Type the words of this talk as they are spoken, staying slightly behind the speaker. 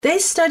They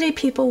study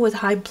people with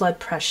high blood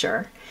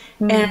pressure.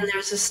 And Mm.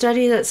 there's a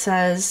study that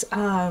says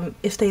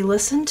if they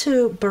listen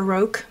to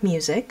Baroque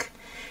music,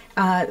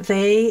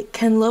 they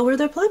can lower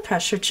their blood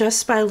pressure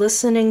just by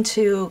listening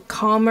to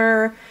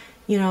calmer,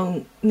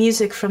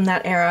 music from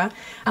that era.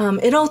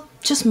 It'll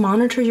just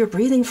monitor your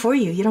breathing for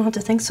you. You don't have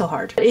to think so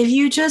hard. If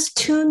you just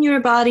tune your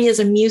body as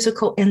a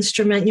musical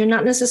instrument, you're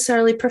not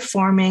necessarily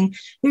performing,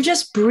 you're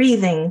just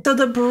breathing. So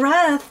the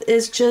breath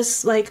is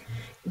just like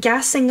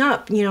gassing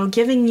up,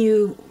 giving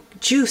you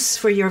juice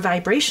for your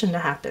vibration to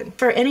happen.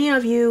 For any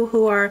of you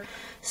who are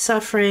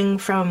suffering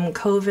from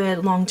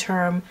COVID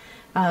long-term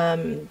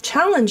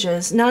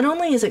challenges, not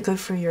only is it good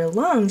for your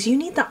lungs, you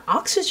need the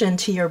oxygen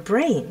to your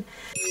brain.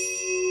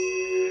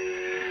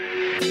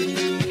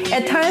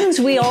 At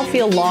times, we all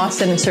feel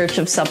lost and in search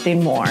of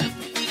something more.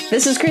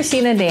 This is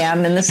Christina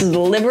Dam, and this is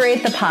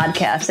Liberate the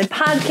Podcast, a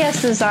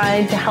podcast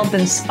designed to help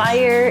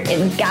inspire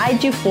and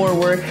guide you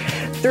forward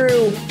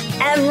through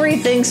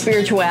everything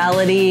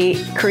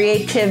spirituality,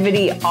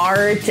 creativity,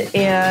 art,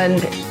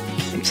 and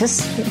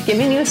just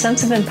giving you a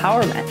sense of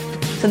empowerment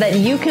so that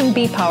you can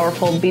be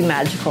powerful, be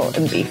magical,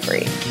 and be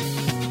free.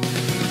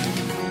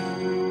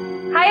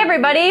 Hi,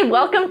 everybody.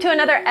 Welcome to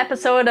another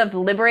episode of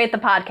Liberate the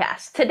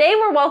Podcast. Today,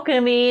 we're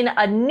welcoming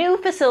a new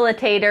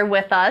facilitator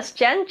with us,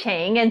 Jen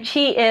Chang, and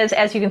she is,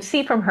 as you can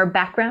see from her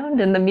background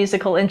and the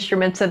musical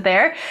instruments of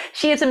there,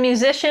 she is a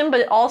musician,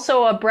 but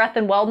also a breath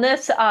and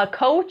wellness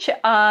coach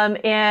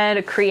and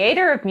a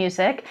creator of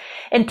music.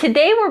 And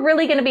today, we're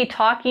really going to be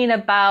talking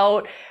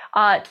about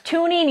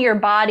tuning your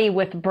body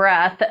with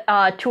breath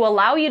to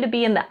allow you to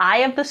be in the eye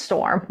of the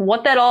storm,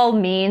 what that all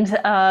means,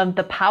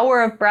 the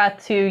power of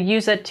breath to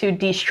use it to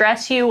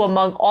de-stress you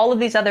among all of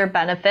these other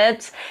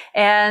benefits.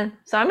 And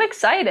so I'm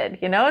excited,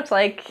 it's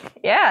like,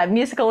 a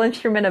musical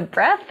instrument of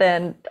breath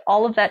and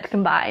all of that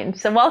combined.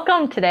 So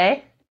welcome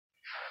today.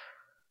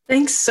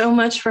 Thanks so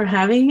much for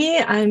having me.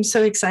 I'm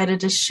so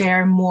excited to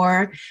share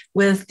more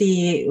with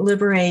the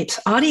Liberate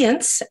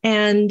audience.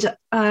 And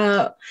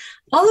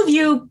all of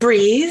you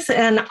breathe,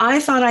 and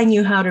I thought I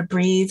knew how to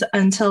breathe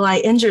until I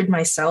injured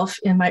myself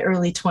in my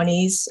early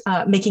 20s,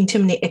 making too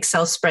many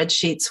Excel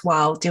spreadsheets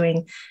while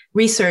doing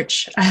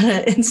research at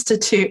an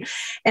institute.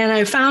 And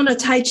I found a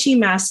Tai Chi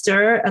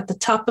master at the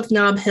top of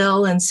Nob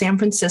Hill in San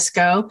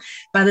Francisco.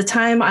 By the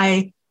time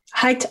I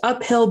hiked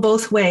uphill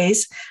both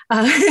ways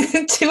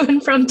to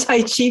and from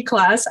Tai Chi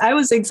class, I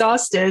was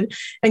exhausted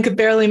and could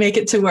barely make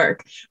it to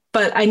work.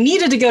 But I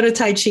needed to go to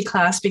Tai Chi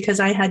class because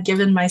I had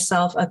given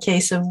myself a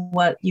case of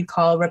what you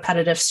call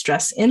repetitive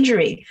stress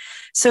injury.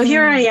 So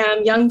here I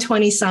am, young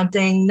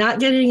 20-something,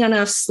 not getting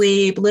enough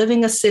sleep,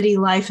 living a city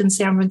life in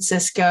San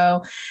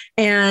Francisco.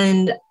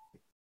 And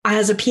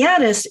as a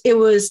pianist, it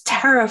was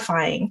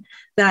terrifying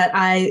that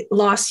I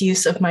lost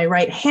use of my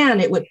right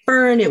hand. It would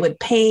burn, it would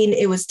pain,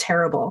 it was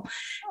terrible.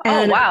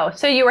 And, oh, wow.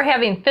 So you were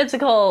having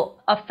physical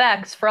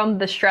effects from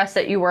the stress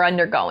that you were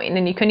undergoing,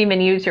 and you couldn't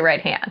even use your right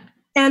hand.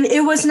 And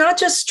it was not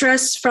just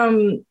stress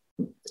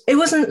it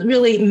wasn't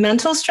really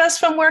mental stress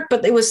from work,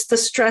 but it was the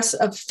stress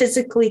of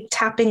physically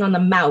tapping on the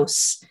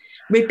mouse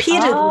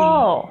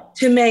repeatedly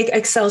to make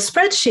Excel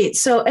spreadsheets.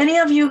 So any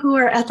of you who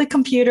are at the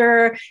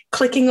computer,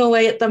 clicking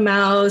away at the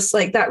mouse,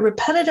 like that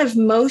repetitive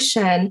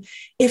motion,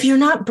 if you're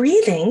not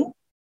breathing,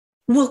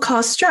 will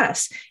cause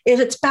stress. If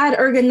it's bad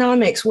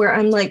ergonomics where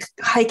I'm like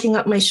hiking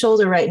up my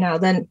shoulder right now,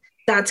 then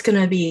that's going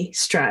to be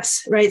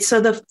stress, right? So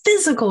the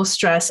physical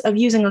stress of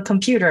using a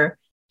computer,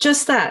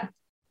 just that.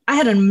 I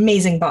had an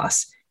amazing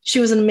boss.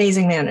 She was an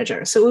amazing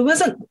manager. So it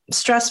wasn't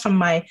stress from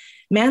my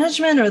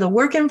management or the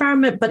work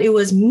environment, but it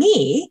was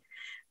me.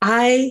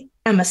 I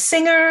am a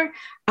singer.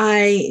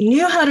 I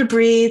knew how to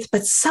breathe,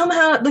 but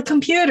somehow at the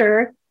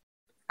computer,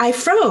 I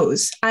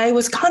froze. I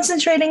was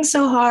concentrating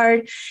so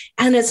hard,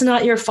 and it's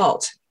not your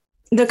fault.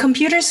 The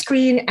computer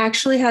screen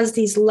actually has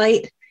these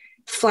light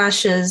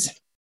flashes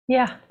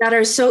that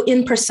are so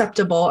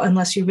imperceptible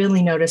unless you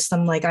really notice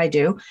them like I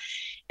do.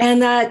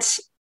 And that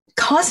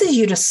causes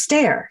you to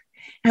stare.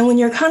 And when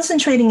you're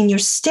concentrating and you're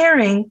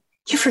staring,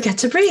 you forget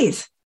to breathe.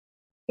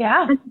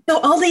 Yeah. And so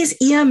all these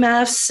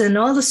EMFs and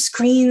all the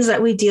screens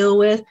that we deal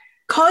with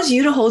cause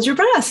you to hold your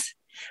breath.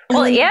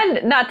 Well,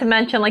 and not to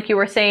mention, like you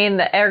were saying,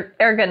 the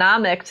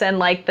ergonomics and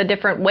like the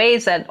different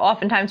ways that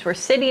oftentimes we're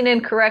sitting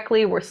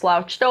incorrectly, we're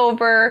slouched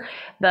over,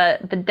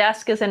 the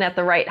desk isn't at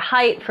the right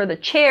height for the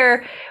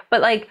chair.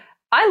 But like,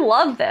 I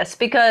love this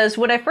because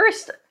when I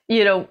first,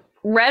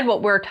 read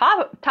what we're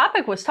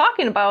topic was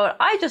talking about,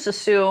 I just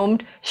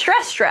assumed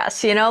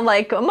stress,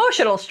 like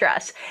emotional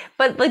stress.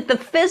 But like the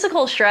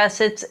physical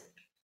stress,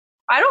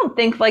 I don't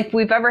think like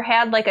we've ever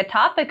had like a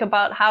topic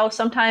about how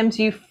sometimes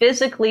you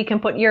physically can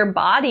put your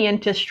body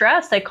into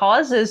stress that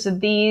causes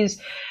these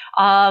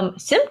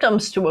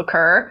symptoms to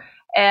occur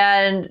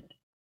and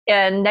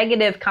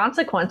negative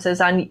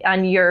consequences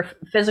on your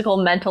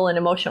physical, mental, and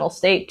emotional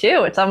state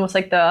too. It's almost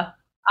like the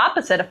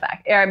opposite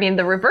effect.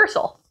 The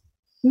reversal.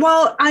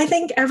 Well, I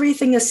think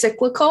everything is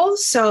cyclical.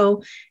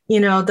 So,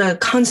 the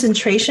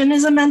concentration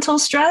is a mental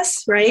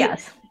stress, right?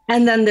 Yes.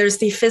 And then there's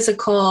the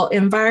physical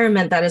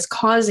environment that is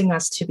causing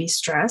us to be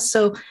stressed.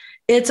 So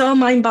it's all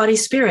mind, body,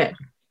 spirit,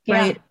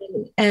 right?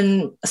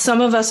 And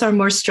some of us are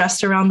more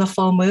stressed around the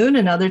full moon,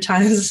 and others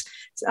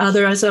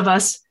of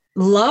us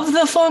love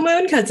the full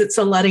moon because it's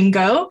a letting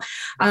go.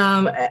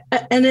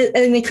 And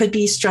it could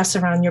be stress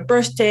around your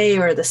birthday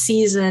or the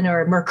season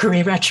or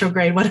Mercury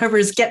retrograde, whatever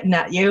is getting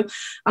at you.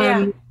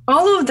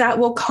 All of that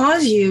will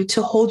cause you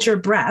to hold your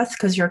breath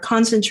because you're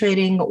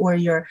concentrating, or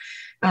you're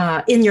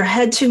in your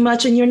head too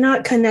much, and you're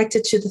not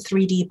connected to the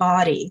 3D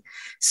body.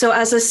 So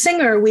as a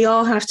singer, we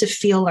all have to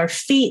feel our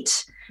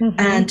feet.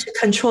 And to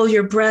control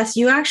your breath,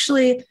 you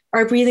actually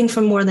are breathing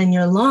from more than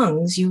your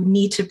lungs. You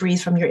need to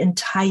breathe from your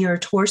entire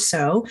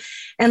torso.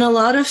 And a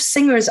lot of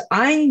singers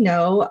I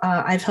know,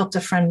 I've helped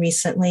a friend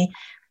recently,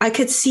 I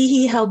could see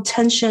he held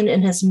tension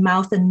in his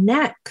mouth and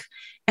neck.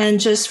 And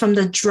just from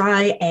the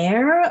dry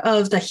air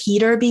of the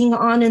heater being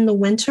on in the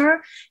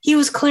winter, he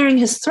was clearing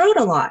his throat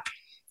a lot.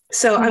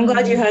 So I'm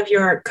glad you have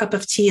your cup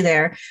of tea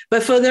there.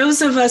 But for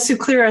those of us who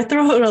clear our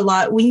throat a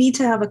lot, we need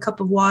to have a cup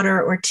of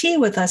water or tea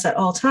with us at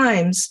all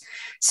times,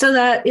 so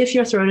that if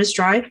your throat is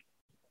dry,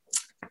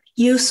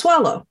 you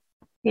swallow.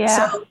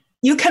 So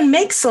you can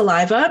make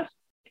saliva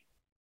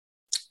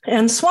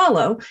and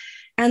swallow.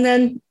 And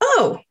then,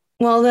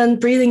 then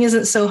breathing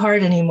isn't so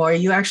hard anymore.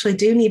 You actually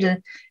do need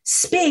to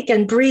speak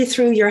and breathe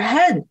through your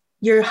head.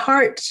 Your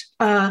heart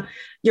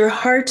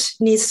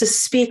needs to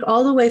speak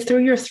all the way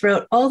through your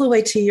throat, all the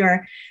way to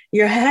your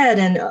head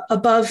and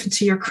above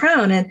to your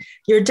crown. And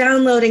you're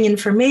downloading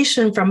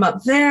information from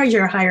up there,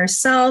 your higher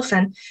self.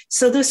 And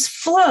so this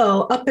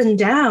flow up and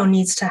down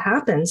needs to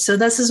happen. So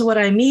this is what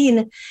I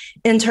mean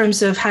in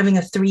terms of having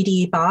a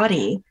 3D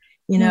body.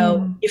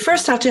 You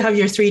first have to have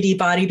your 3D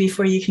body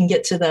before you can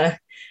get to the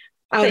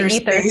outer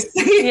space.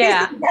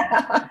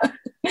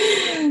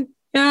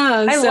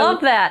 I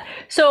love that.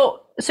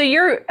 So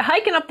you're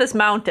hiking up this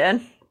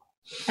mountain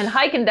and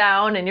hiking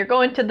down, and you're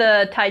going to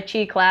the Tai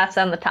Chi class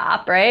on the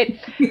top, right?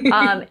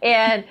 And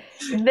then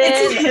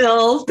it's a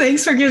hill.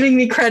 Thanks for giving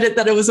me credit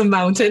that it was a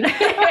mountain.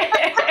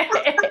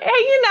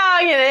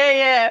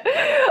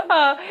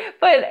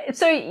 But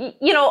so,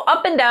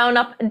 up and down,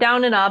 up,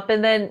 down and up.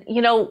 And then,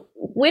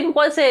 when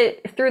was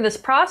it through this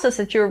process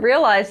that you were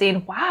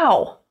realizing,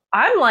 wow,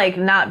 I'm like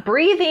not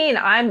breathing.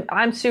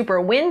 I'm super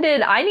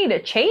winded. I need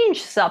to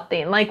change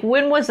something. Like,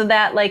 when was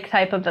that like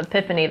type of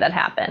epiphany that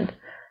happened?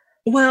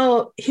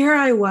 Well, here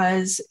I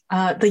was,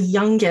 the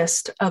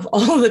youngest of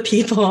all the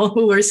people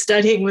who were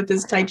studying with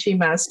this Tai Chi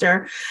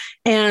master.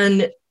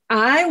 And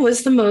I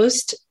was the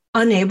most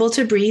unable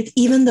to breathe,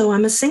 even though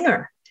I'm a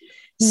singer.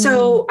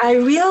 So I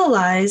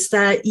realized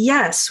that,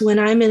 yes, when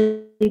I'm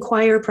in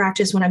choir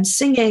practice, when I'm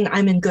singing,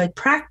 I'm in good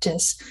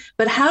practice.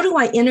 But how do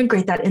I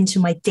integrate that into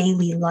my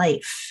daily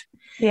life?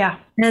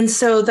 And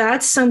so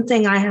that's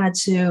something I had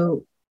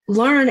to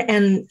learn.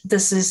 And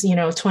this is,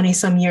 20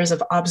 some years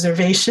of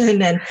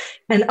observation and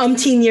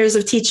umpteen years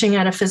of teaching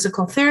at a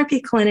physical therapy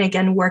clinic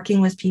and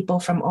working with people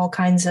from all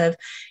kinds of,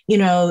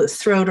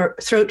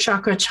 throat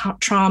chakra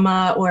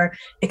trauma or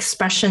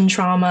expression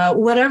trauma,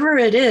 whatever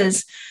it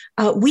is.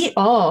 We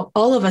all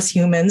of us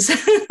humans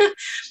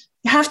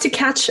have to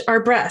catch our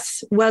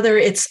breath, whether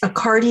it's a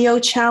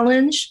cardio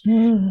challenge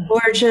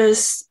or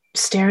just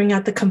staring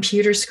at the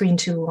computer screen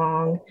too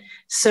long.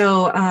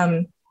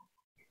 So,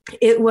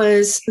 it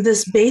was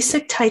this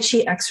basic Tai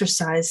Chi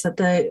exercise that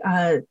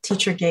the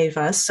teacher gave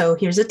us. So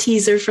here's a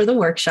teaser for the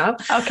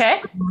workshop.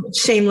 Okay.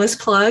 Shameless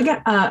plug.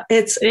 Hey.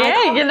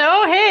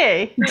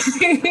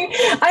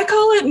 I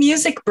call it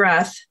music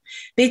breath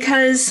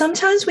because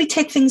sometimes we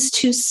take things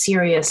too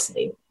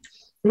seriously,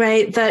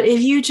 right? That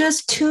if you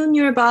just tune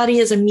your body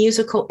as a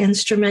musical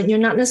instrument, you're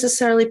not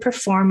necessarily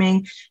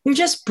performing, you're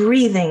just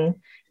breathing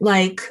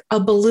like a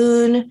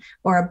balloon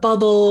or a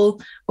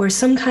bubble or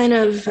some kind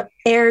of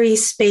airy,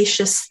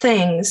 spacious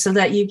thing so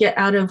that you get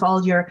out of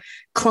all your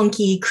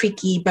clunky,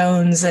 creaky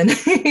bones and,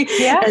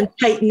 and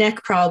tight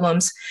neck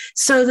problems.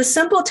 So the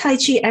simple Tai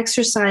Chi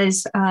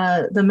exercise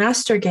the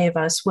master gave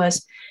us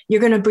was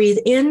you're going to breathe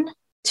in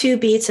 2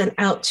 beats and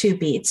out 2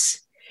 beats.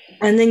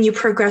 And then you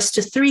progress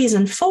to 3s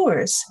and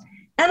 4s.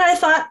 And I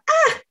thought,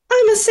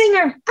 I'm a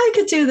singer. I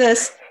could do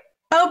this.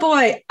 Oh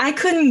boy, I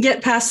couldn't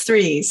get past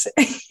 3s.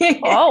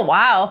 Oh,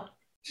 wow.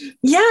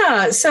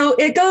 Yeah. So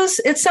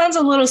it sounds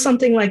a little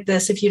something like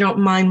this, if you don't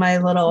mind my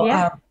little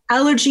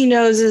allergy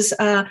noses.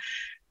 I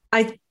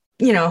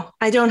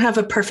don't have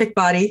a perfect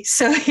body.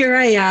 So here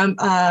I am,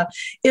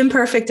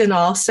 imperfect and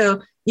all.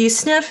 So you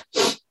sniff.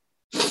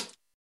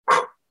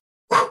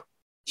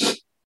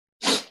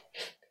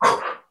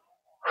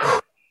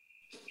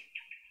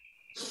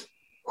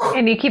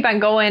 And you keep on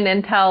going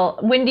until,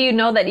 when do you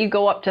know that you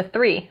go up to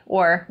 3?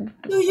 Or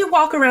you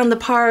walk around the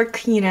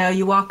park,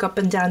 you walk up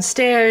and down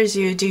stairs,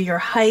 you do your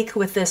hike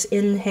with this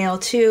inhale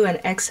 2 and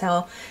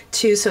exhale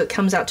 2. So it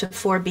comes out to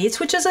 4 beats,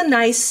 which is a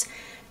nice,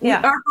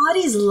 our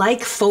bodies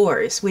like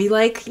 4s. We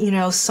like,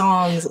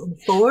 songs in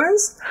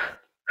 4s.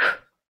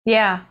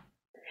 Yeah.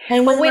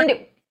 And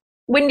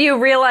when do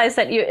you realize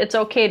that it's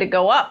okay to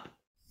go up?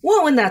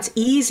 Well, when that's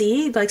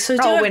easy, when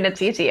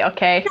it's easy,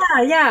 okay.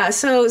 Yeah.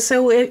 So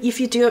if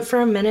you do it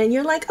for a minute,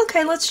 you're like,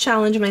 okay, let's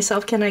challenge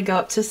myself. Can I go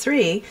up to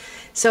 3?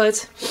 So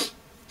it's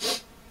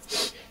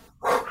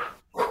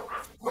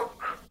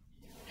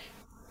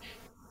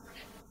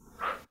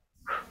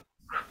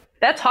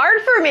That's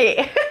hard for me.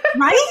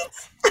 right.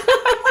 I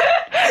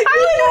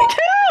was like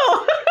too.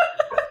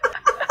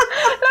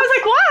 And I was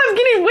like, wow, I'm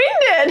getting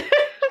winded.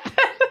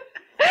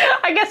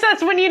 I guess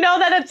that's when you know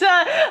that it's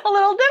a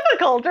little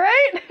difficult,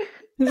 right?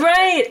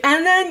 Right.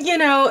 And then,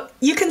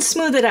 you can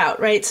smooth it out,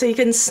 right? So you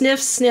can sniff,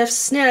 sniff,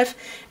 sniff,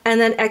 and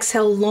then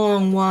exhale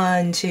long.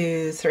 1,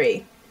 2,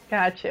 3.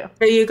 Got you.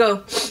 There you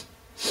go.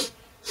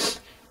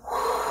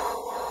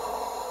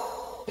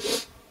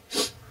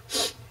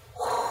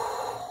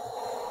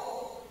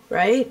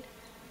 Right?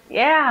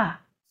 Yeah.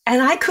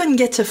 And I couldn't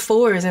get to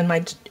 4s in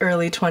my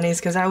early 20s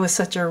because I was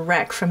such a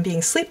wreck from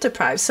being sleep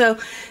deprived. So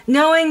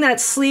knowing that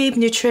sleep,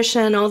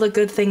 nutrition, all the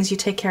good things you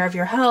take care of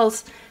your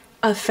health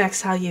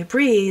affects how you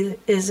breathe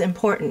is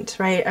important,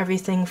 right?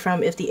 Everything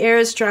from if the air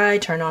is dry,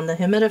 turn on the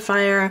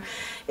humidifier.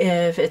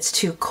 If it's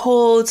too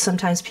cold,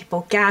 sometimes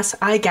people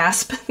I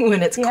gasp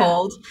when it's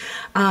cold.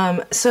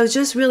 So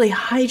just really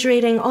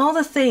hydrating, all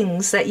the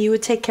things that you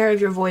would take care of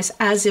your voice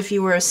as if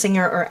you were a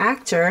singer or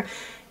actor.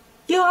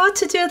 You ought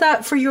to do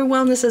that for your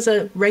wellness as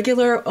a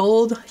regular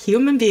old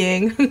human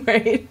being,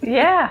 right?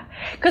 Yeah.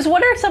 Because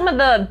what are some of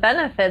the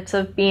benefits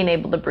of being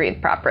able to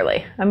breathe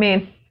properly? I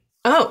mean,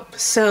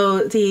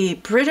 so the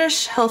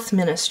British Health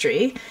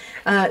Ministry,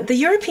 the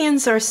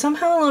Europeans are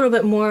somehow a little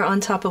bit more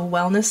on top of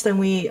wellness than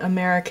we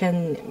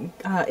American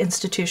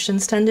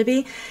institutions tend to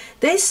be.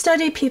 They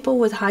study people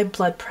with high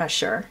blood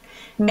pressure.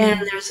 Mm.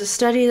 And there's a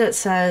study that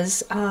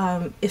says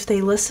if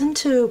they listen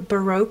to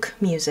Baroque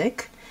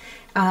music,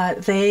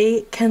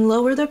 they can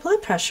lower their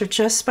blood pressure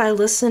just by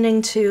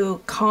listening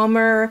to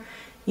calmer,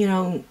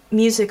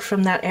 music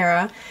from that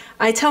era.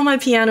 I tell my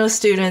piano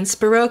students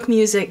Baroque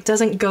music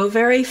doesn't go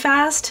very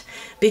fast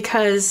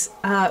because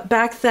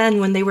back then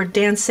when they were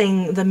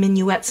dancing the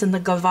minuets and the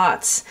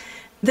gavottes,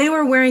 they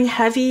were wearing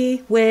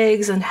heavy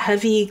wigs and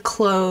heavy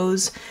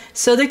clothes.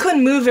 So they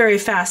couldn't move very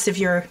fast if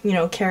you're,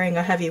 carrying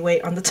a heavy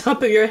weight on the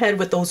top of your head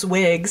with those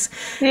wigs.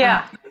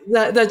 Yeah.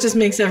 That just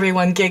makes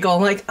everyone giggle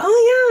like,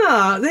 oh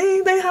yeah,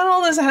 they had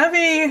all this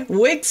heavy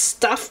wig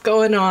stuff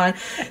going on.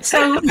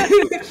 So,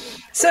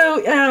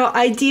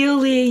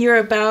 ideally you're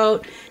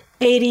about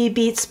 80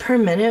 beats per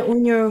minute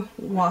when you're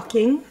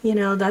walking.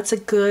 That's a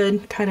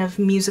good kind of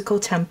musical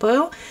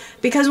tempo,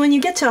 because when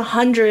you get to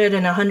 100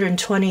 and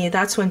 120,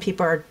 that's when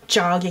people are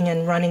jogging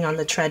and running on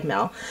the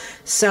treadmill.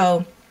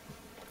 So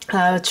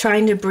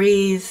trying to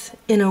breathe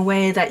in a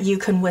way that you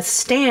can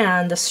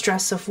withstand the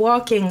stress of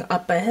walking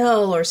up a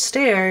hill or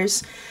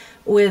stairs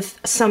with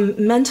some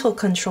mental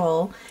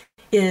control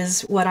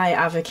is what I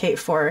advocate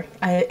for.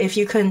 If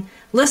you can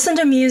listen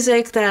to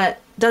music that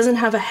doesn't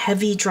have a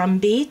heavy drum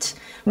beat,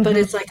 but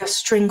it's like a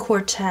string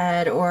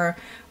quartet or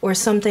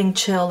something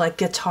chill like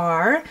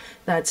guitar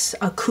that's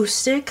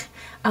acoustic,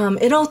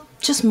 it'll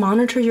just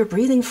monitor your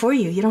breathing for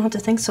you. You don't have to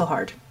think so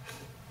hard.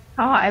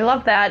 Oh, I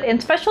love that. And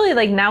especially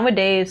like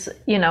nowadays,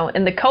 in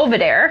the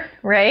COVID era,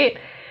 right?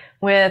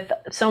 With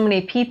so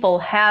many people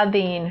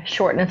having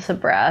shortness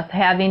of breath,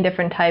 having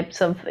different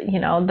types of,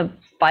 the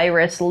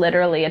virus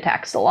literally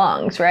attacks the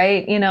lungs,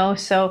 right?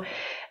 So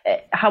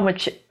how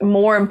much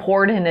more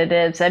important it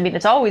is. I mean,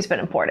 it's always been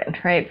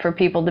important, right? For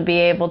people to be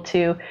able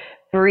to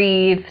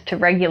breathe, to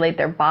regulate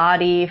their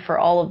body, for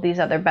all of these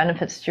other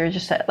benefits that you're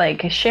just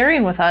like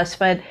sharing with us.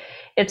 But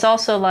it's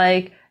also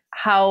like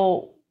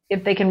how,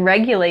 if they can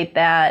regulate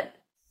that,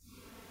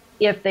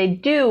 if they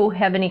do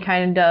have any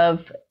kind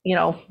of,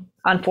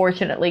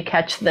 unfortunately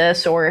catch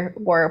this or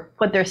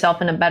put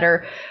themselves in a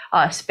better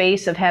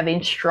space of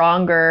having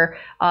stronger,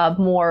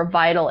 more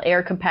vital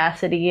air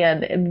capacity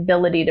and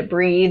ability to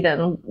breathe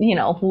and,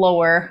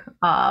 lower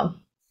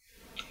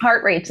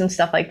heart rates and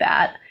stuff like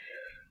that,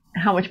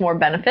 how much more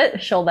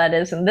beneficial that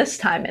is in this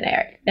time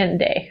and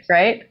day,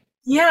 right?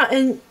 Yeah,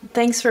 and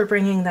thanks for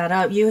bringing that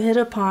up. You hit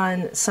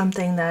upon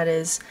something that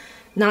is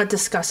not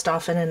discussed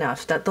often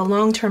enough, that the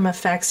long-term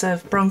effects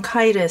of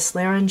bronchitis,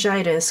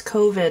 laryngitis,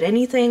 COVID,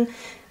 anything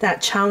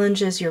that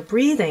challenges your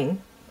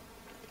breathing,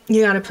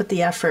 you got to put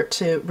the effort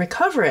to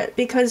recover it,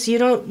 because you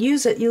don't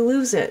use it, you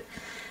lose it.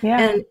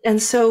 Yeah.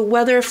 And so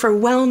whether for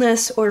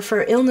wellness or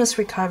for illness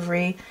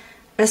recovery,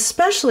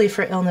 especially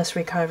for illness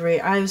recovery,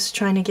 I was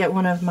trying to get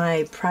one of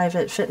my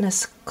private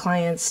fitness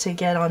clients to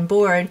get on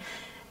board.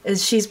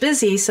 She's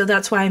busy, so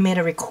that's why I made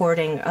a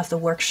recording of the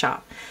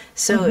workshop.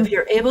 So if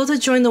you're able to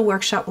join the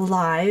workshop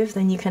live,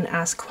 then you can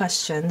ask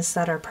questions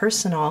that are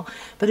personal.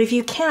 But if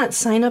you can't,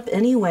 sign up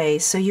anyway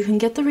so you can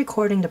get the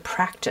recording to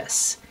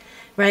practice,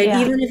 right? Yeah.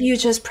 Even if you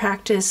just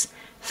practice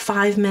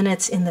 5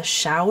 minutes in the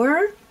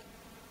shower,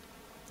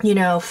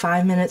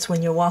 5 minutes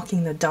when you're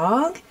walking the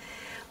dog,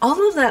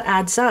 all of that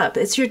adds up.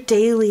 It's your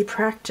daily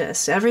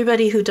practice.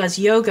 Everybody who does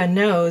yoga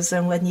knows,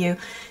 and when you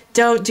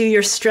don't do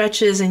your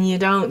stretches and you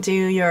don't do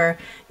your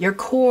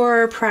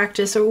core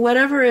practice or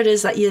whatever it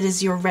is that it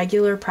is your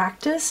regular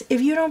practice,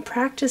 if you don't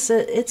practice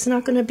it, it's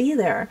not going to be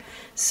there.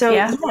 So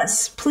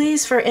yes,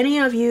 please, for any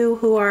of you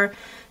who are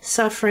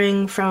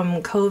suffering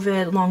from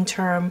COVID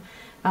long-term,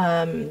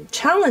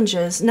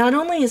 challenges, not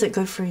only is it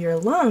good for your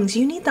lungs,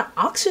 you need the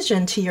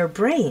oxygen to your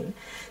brain.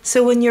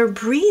 So when you're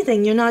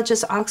breathing, you're not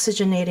just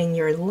oxygenating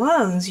your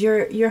lungs,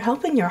 you're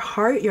helping your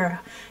heart,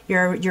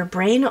 your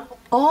brain,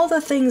 all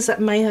the things that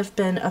might have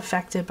been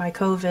affected by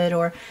COVID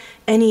or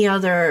any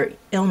other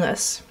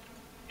illness.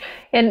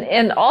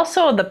 And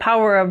also the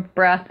power of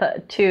breath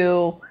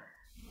to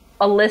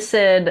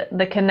elicit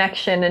the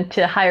connection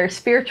into higher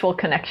spiritual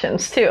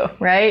connections too,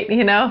 right?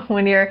 You know,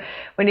 when you're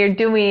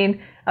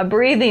doing a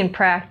breathing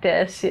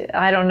practice,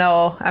 I don't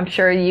know, I'm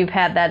sure you've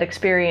had that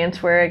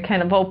experience where it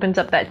kind of opens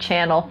up that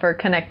channel for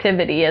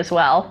connectivity as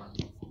well.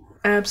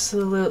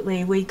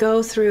 Absolutely. We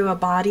go through a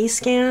body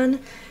scan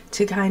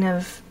to kind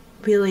of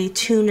really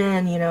tune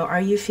in, you know,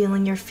 are you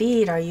feeling your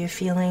feet? Are you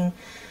feeling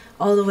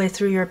all the way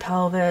through your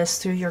pelvis,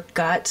 through your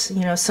gut?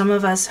 You know, some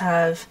of us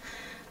have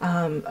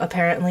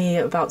apparently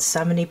about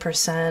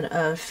 70%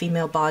 of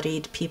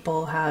female-bodied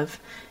people have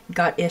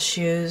gut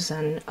issues,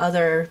 and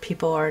other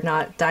people are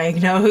not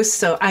diagnosed.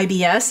 So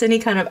IBS, any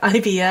kind of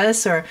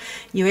IBS, or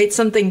you ate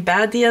something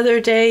bad the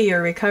other day,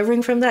 you're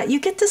recovering from that, you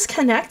get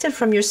disconnected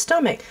from your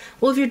stomach.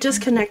 Well, if you're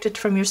disconnected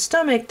from your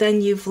stomach,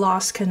 then you've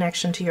lost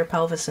connection to your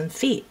pelvis and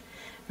feet,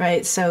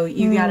 right? So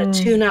you got to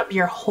tune up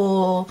your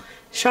whole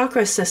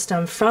chakra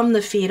system from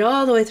the feet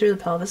all the way through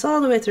the pelvis,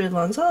 all the way through the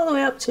lungs, all the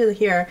way up to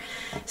here.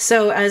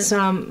 So as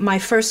my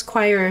first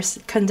choir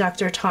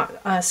conductor taught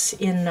us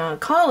in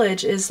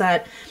college, is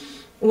that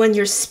when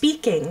you're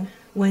speaking,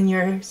 when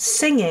you're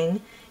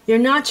singing, you're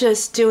not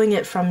just doing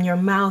it from your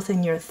mouth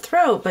and your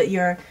throat, but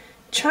you're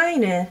trying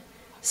to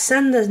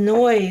send the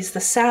noise, the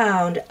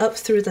sound up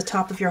through the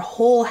top of your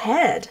whole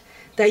head.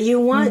 That you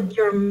want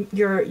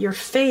your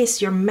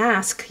face, your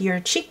mask, your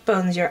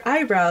cheekbones, your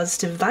eyebrows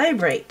to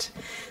vibrate.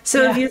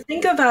 So if you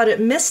think about it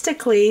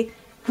mystically,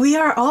 we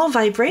are all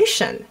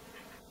vibration.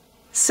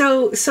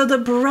 So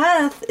the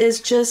breath is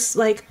just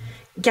like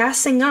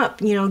gassing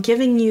up, you know,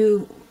 giving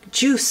you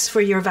juice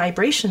for your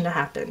vibration to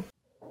happen.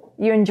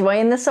 You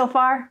enjoying this so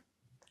far?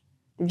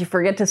 Did you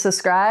forget to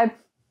subscribe?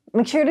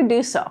 Make sure to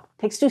do so.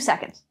 It takes 2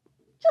 seconds.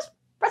 Just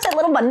press that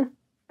little button,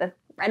 the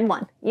red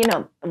one. You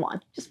know the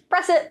one. Just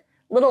press it.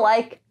 Little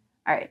like.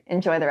 All right,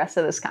 enjoy the rest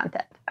of this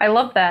content. I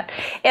love that.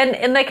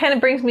 And that kind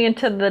of brings me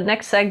into the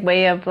next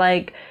segue of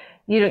like,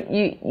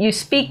 you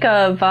speak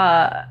of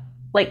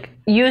like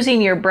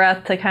using your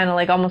breath to kind of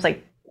like almost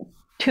like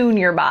tune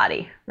your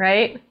body,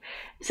 right?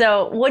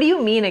 So what do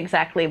you mean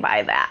exactly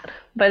by that?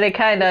 But it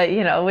kind of,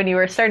 you know, when you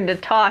were starting to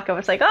talk, I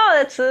was like,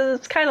 oh,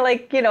 it's kind of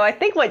like, you know, I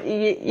think what,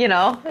 you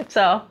know,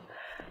 so.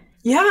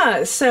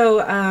 Yeah,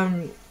 so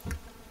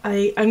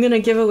I'm going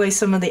to give away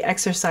some of the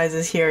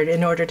exercises here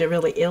in order to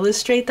really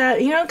illustrate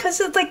that, you know,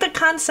 because it's like the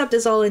concept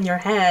is all in your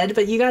head,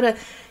 but you got to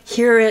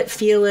hear it,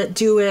 feel it,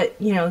 do it,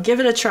 you know, give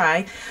it a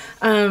try.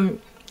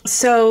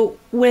 So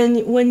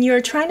when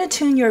you're trying to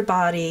tune your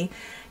body,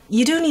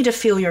 you do need to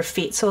feel your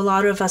feet. So a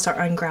lot of us are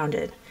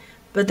ungrounded,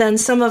 but then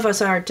some of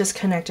us are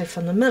disconnected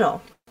from the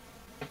middle.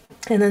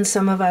 And then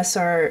some of us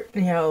are,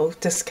 you know,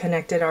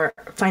 disconnected or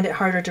find it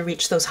harder to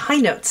reach those high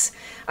notes.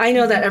 I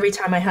know that every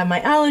time I have my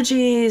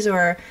allergies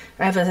or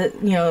I have a,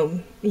 you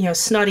know,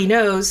 snotty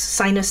nose,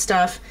 sinus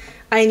stuff,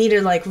 I need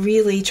to like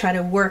really try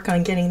to work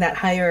on getting that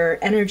higher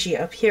energy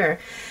up here.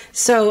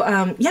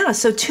 So,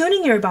 so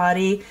tuning your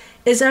body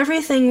is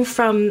everything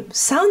from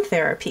sound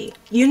therapy.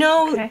 You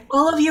know,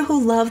 all of you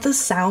who love the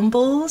sound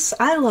bowls,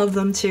 I love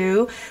them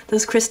too,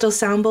 those crystal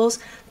sound bowls.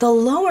 The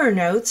lower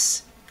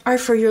notes are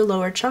for your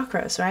lower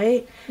chakras,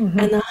 right? Mm-hmm.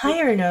 And the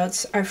higher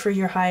notes are for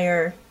your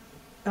higher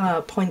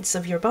points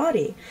of your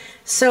body.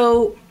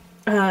 So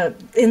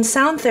in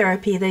sound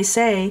therapy, they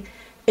say,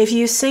 if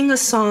you sing a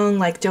song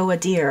like Doe a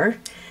Deer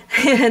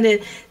and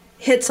it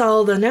hits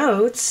all the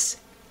notes,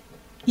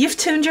 you've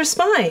tuned your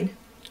spine.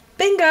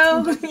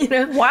 Bingo! You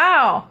know?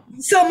 Wow.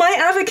 So my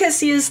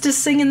advocacy is to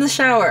sing in the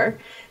shower.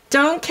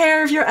 Don't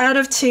care if you're out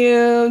of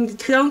tune.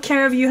 Don't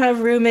care if you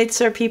have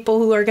roommates or people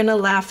who are going to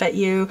laugh at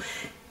you.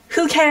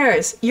 Who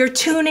cares? You're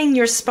tuning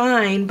your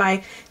spine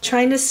by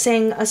trying to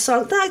sing a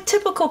song. The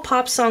typical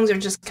pop songs are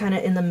just kind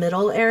of in the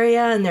middle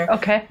area, and they're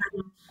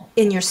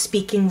in your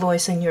speaking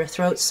voice and your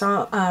throat,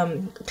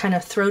 kind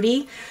of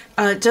throaty.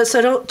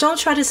 So don't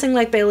try to sing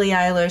like Billie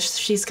Eilish.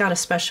 She's got a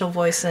special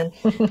voice, and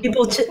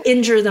people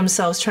injure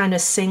themselves trying to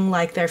sing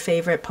like their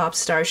favorite pop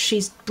star.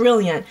 She's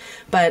brilliant,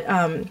 but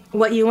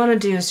what you want to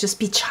do is just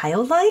be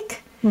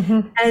childlike.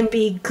 Mm-hmm. And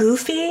be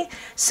goofy.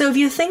 So if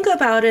you think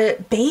about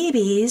it,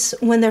 babies,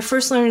 when they're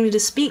first learning to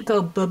speak,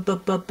 go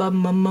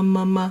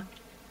ba-ba-ba-ba-ma-ma-ma-ma.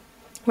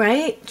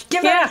 Right?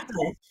 Give it a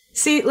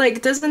see,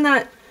 like, doesn't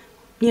that,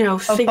 you know,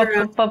 figure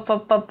out?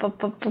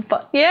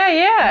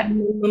 Yeah.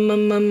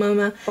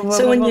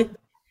 So when you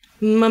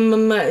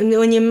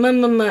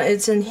ma-ma-ma,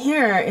 it's in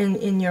here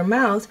in your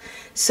mouth.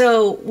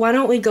 So why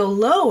don't we go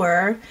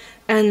lower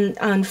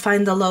and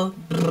find the low?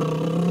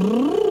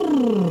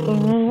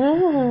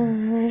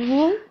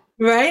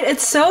 Right?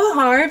 It's so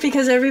hard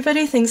because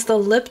everybody thinks the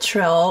lip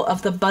trill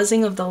of the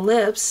buzzing of the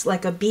lips,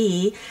 like a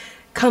bee,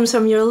 comes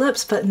from your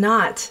lips, but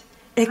not.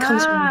 It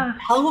comes from your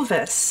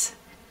pelvis.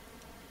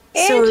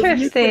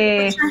 Interesting. So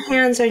you put your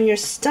hands on your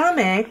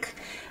stomach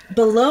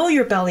below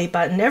your belly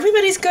button.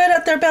 Everybody's good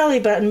at their belly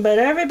button, but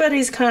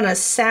everybody's kind of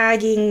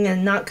sagging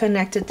and not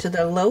connected to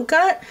the low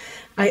gut.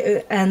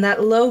 And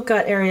that low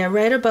gut area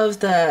right above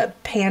the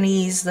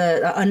panties,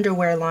 the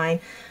underwear line.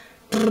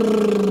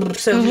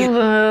 So if you,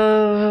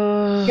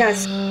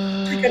 yes,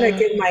 I'm gonna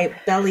give my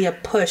belly a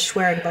push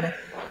where I'm gonna.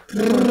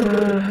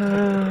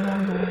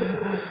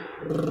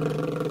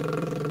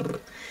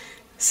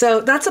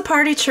 So that's a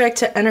party trick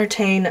to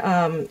entertain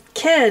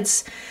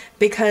kids,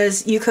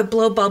 because you could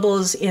blow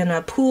bubbles in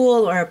a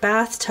pool or a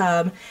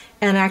bathtub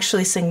and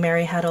actually sing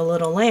Mary Had a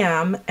Little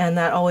Lamb, and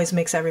that always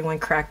makes everyone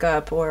crack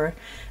up, or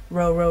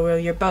row, row, row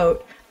your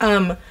boat.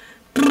 I'm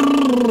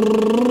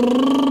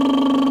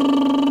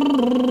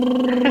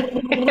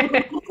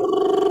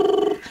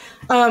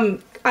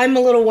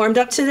a little warmed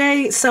up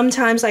today.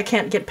 Sometimes I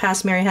can't get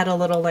past Mary Had a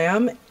Little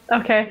Lamb.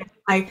 Okay.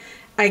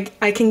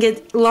 I can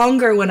get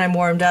longer when I'm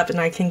warmed up,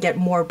 and I can get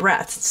more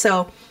breath.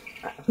 So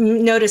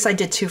notice I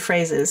did 2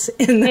 phrases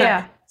in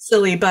that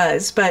silly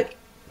buzz. But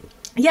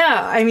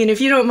yeah, I mean, if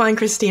you don't mind,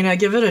 Christina,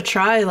 give it a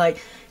try. Like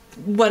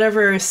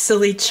whatever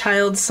silly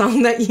child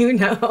song that you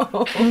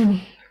know.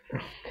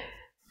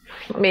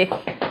 Me.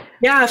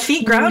 Yeah,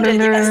 feet grounded.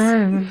 Yes.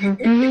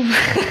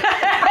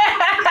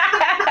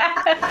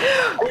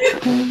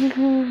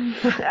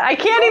 I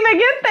can't even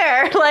get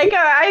there. Like,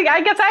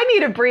 I guess I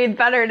need to breathe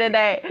better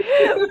today.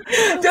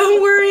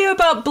 Don't worry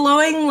about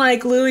blowing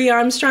like Louis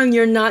Armstrong.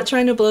 You're not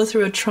trying to blow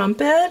through a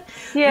trumpet.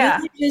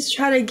 Yeah. You just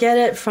try to get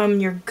it from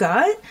your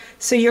gut.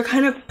 So you're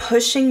kind of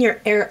pushing your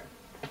air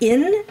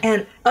in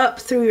and up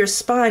through your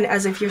spine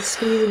as if you're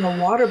squeezing a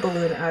water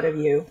balloon out of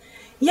you.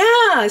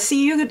 Yeah.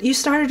 See, you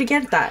started to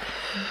get that.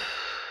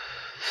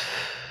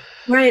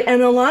 Right,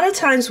 and a lot of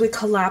times we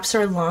collapse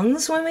our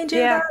lungs when we do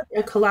that,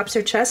 or collapse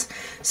our chest.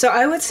 So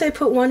I would say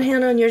put one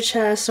hand on your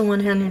chest and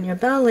one hand on your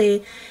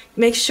belly.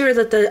 Make sure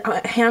that the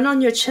hand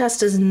on your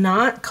chest is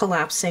not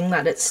collapsing,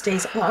 that it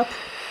stays up,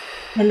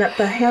 and that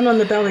the hand on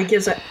the belly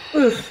gives a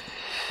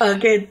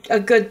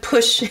good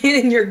push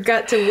in your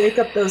gut to wake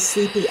up those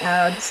sleepy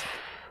abs.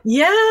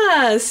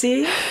 Yeah,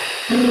 see?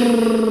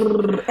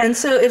 And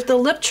so if the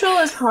lip trill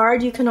is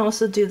hard, you can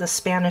also do the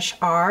Spanish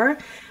R,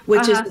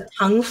 which is the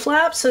tongue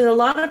flap. So a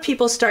lot of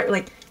people start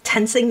like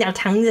tensing their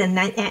tongues and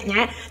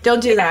don't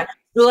do that.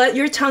 Let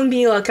your tongue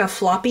be like a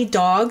floppy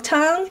dog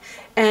tongue,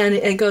 and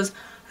it goes.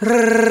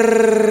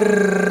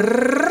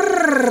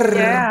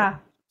 Yeah.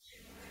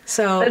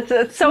 So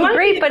it's so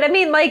great, but I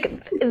mean,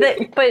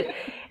 but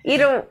you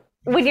know,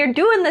 when you're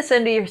doing this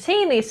and you're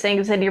saying these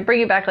things and you're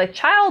bringing back like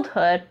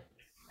childhood,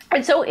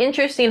 it's so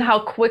interesting how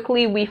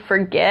quickly we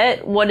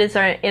forget what is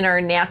in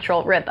our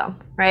natural rhythm,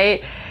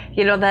 right?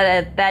 You know,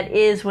 that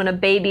is when a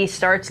baby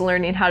starts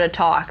learning how to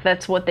talk.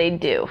 That's what they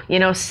do. You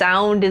know,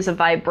 sound is a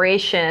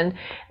vibration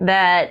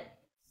that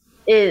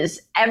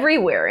is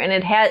everywhere, and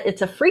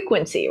it's a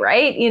frequency,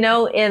 right? You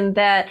know, and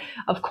that,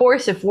 of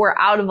course, if we're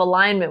out of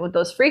alignment with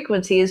those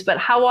frequencies, but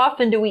how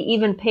often do we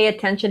even pay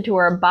attention to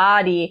our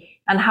body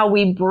and how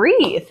we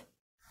breathe?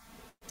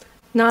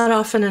 Not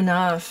often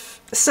enough.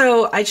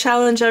 So I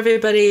challenge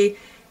everybody,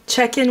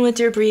 check in with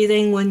your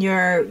breathing when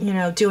you're,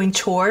 doing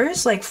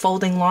chores like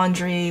folding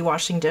laundry,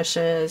 washing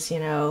dishes,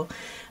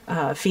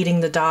 feeding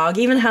the dog,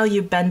 even how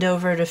you bend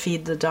over to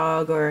feed the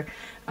dog, or,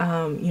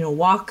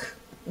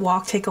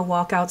 take a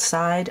walk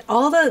outside.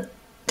 All the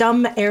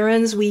dumb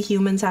errands we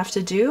humans have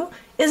to do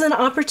is an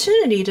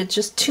opportunity to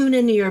just tune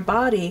into your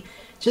body,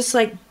 just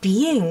like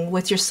being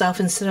with yourself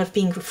instead of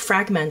being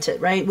fragmented,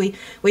 right?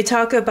 We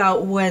talk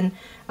about when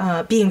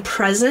being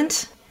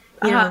present,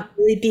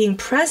 really being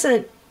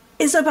present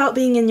is about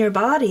being in your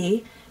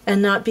body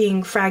and not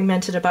being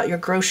fragmented about your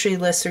grocery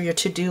list or your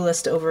to-do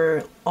list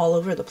all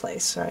over the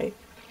place, right?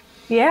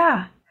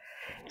 Yeah.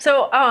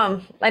 So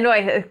I know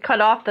I cut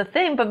off the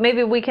thing, but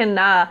maybe we can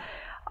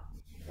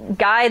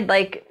guide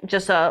like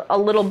just a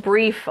little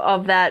brief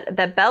of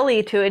that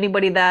belly to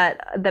anybody,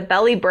 the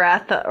belly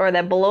breath, or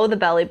that below the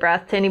belly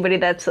breath, to anybody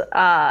that's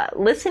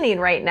listening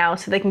right now,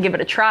 so they can give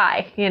it a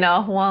try,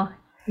 Well,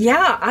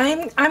 yeah,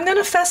 I'm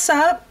gonna fess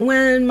up.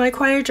 When my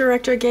choir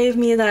director gave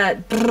me that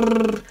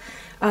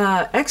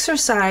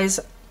exercise,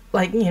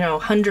 like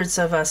hundreds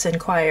of us in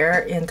choir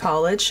in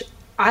college,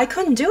 I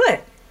couldn't do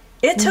it.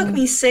 It took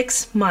me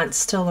 6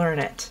 months to learn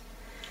it.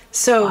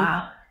 So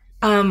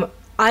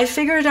I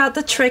figured out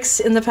the tricks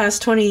in the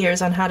past 20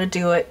 years on how to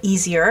do it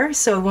easier.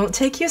 So it won't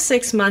take you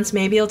 6 months.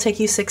 Maybe it'll take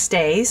you 6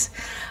 days.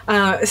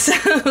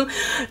 So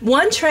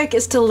one trick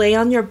is to lay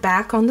on your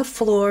back on the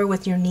floor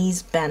with your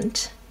knees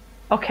bent.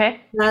 Okay.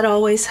 That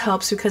always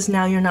helps, because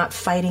now you're not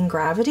fighting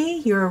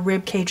gravity. Your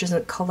rib cage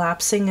isn't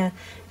collapsing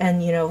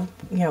and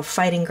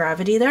fighting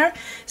gravity there.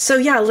 So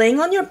yeah, laying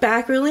on your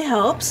back really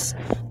helps.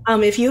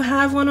 If you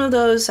have one of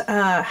those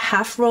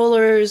half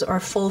rollers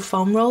or full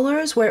foam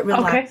rollers where it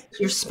relaxes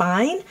your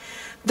spine,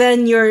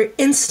 then you're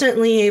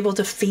instantly able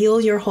to feel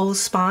your whole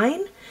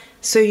spine.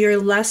 So you're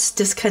less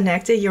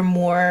disconnected. You're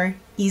more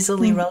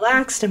easily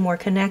relaxed and more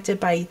connected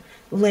by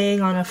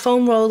laying on a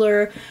foam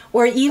roller,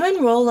 or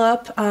even roll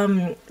up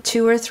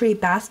 2 or 3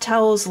 bath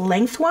towels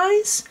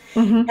lengthwise.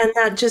 And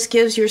that just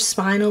gives your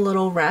spine a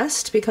little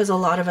rest, because a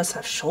lot of us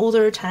have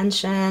shoulder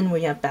tension,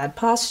 we have bad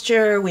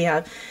posture, we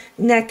have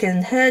neck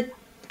and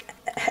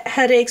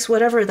headaches,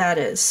 whatever that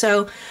is.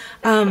 So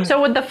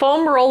would the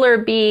foam roller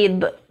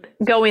be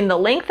going the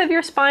length of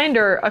your spine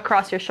or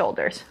across your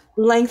shoulders?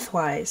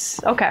 Lengthwise.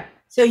 Okay.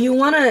 So you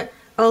want to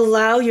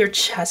allow your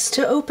chest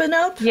to open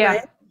up. Yeah.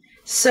 Right?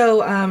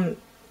 So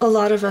a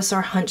lot of us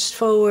are hunched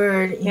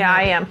forward.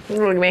 I am.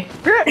 Look at me.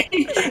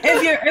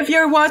 If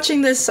you're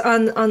watching this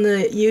on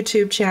the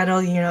YouTube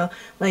channel,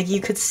 like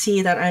you could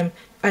see that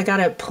I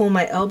gotta pull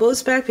my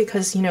elbows back,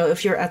 because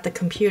if you're at the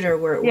computer,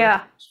 we're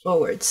hunched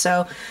forward.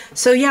 So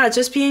yeah,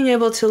 just being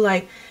able to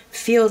like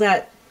feel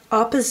that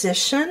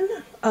opposition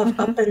of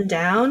up and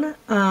down.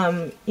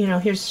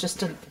 Here's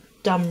just a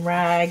dumb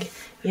rag.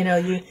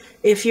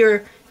 If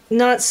you're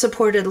not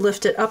supported,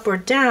 lifted up or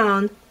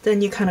down,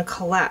 then you kind of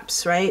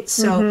collapse, right?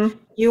 So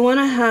you want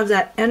to have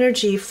that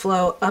energy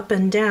flow up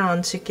and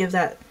down to give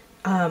that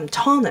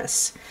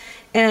tallness.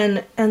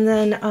 And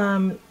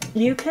then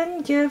you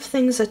can give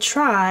things a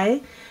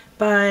try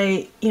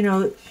by,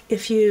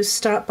 if you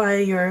stop by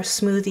your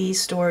smoothie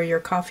store, your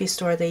coffee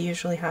store, they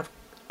usually have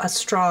a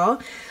straw.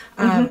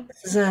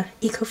 This is an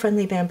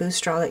eco-friendly bamboo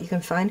straw that you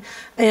can find.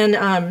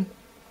 And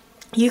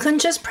you can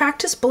just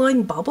practice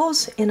blowing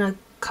bubbles in a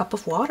cup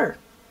of water.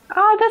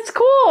 Oh, that's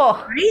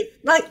cool. Right?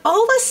 Like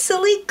all the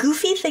silly,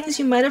 goofy things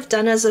you might have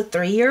done as a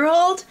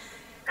 3-year-old,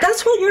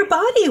 that's what your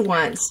body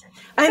wants.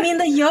 I mean,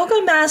 the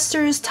yoga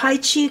masters, Tai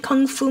Chi,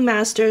 Kung Fu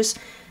masters,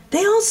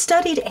 they all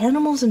studied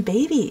animals and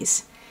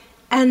babies.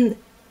 And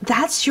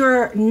that's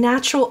your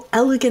natural,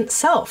 elegant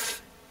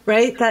self,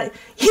 right? That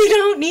you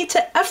don't need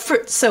to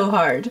effort so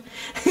hard.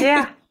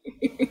 Yeah.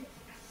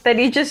 That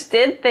you just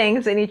did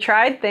things and you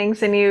tried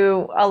things and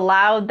you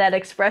allowed that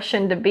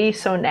expression to be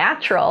so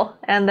natural.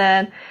 And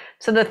then,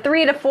 so the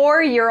 3 to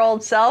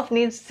 4-year-old self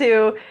needs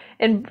to,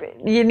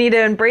 you need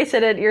to embrace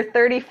it at your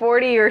 30,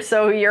 40 or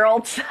so year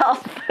old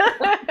self.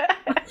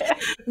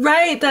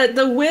 Right. That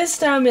the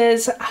wisdom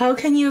is, how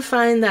can you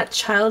find that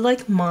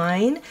childlike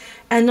mind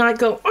and not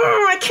go,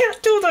 oh, I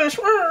can't do this,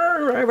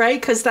 right?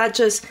 Because that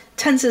just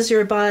tenses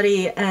your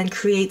body and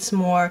creates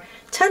more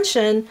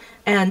tension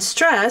and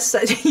stress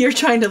that you're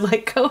trying to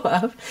let go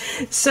of.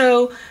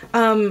 So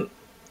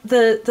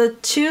the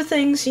 2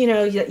 things,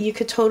 you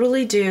could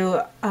totally do,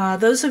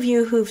 those of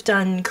you who've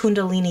done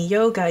Kundalini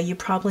yoga, you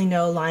probably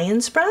know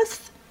lion's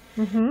breath.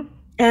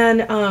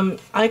 And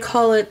I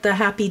call it the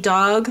happy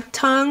dog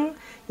tongue,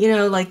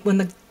 like when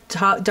the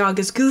dog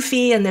is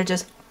goofy and they're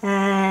just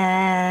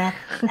the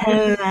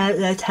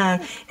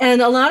tongue.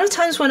 And a lot of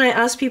times when I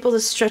ask people to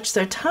stretch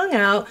their tongue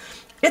out,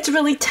 it's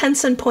really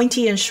tense and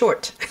pointy and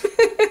short.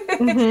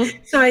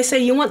 So I say,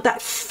 you want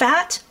that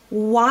fat,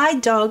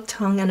 wide dog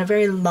tongue and a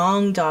very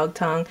long dog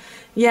tongue.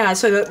 Yeah,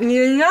 so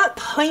you're not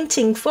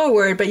pointing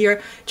forward, but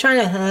you're trying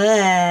to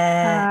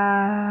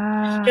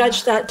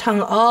stretch that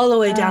tongue all the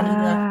way down to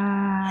the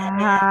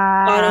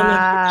bottom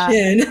of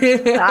your chin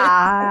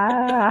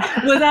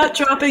without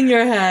dropping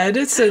your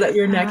head so that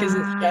your neck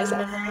isn't stressed.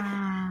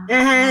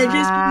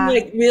 Just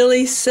like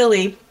really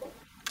silly.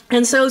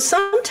 And so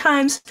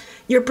sometimes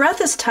your breath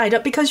is tied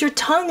up because your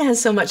tongue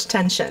has so much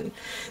tension.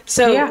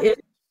 So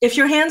if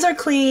your hands are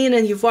clean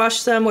and you've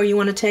washed them, or you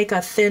want to take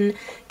a thin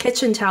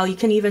kitchen towel, you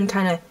can even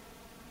kind of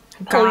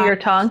pull your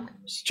tongue,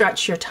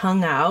 stretch your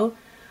tongue out.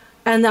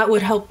 And that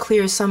would help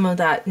clear some of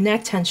that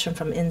neck tension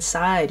from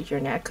inside your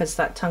neck, because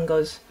that tongue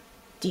goes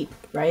deep,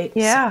 right?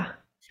 Yeah.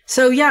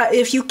 So yeah,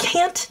 if you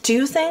can't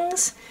do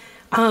things,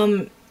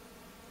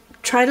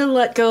 try to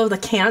let go of the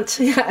can't.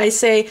 I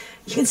say,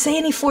 you can say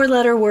any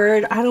 4-letter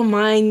word. I don't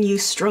mind you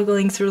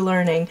struggling through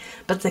learning,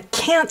 but the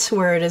can't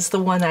word is the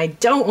one I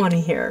don't want to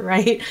hear,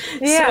 right?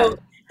 Yeah. So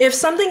if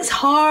something's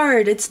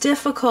hard, it's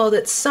difficult,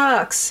 it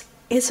sucks,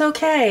 it's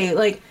okay.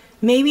 Like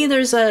maybe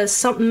there's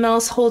something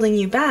else holding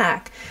you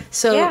back.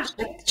 So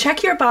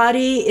check your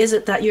body. Is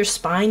it that your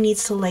spine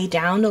needs to lay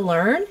down to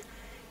learn?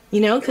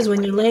 Because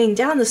when you're laying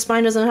down, the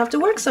spine doesn't have to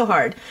work so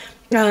hard.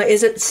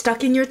 Is it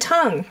stuck in your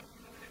tongue?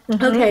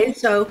 Okay,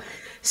 so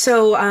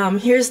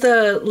here's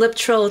the lip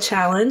trill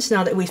challenge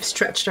now that we've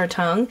stretched our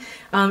tongue.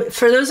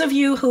 For those of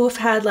you who have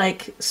had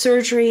like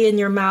surgery in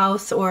your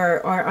mouth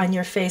or on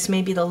your face,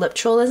 maybe the lip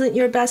trill isn't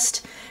your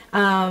best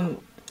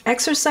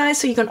exercise,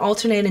 so you can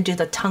alternate and do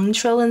the tongue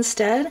trill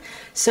instead.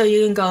 So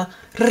you can go.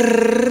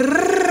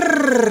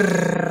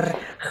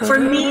 For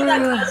me,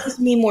 that causes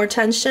me more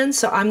tension,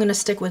 so I'm going to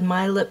stick with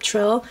my lip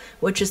trill,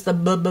 which is the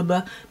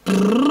b-b-b.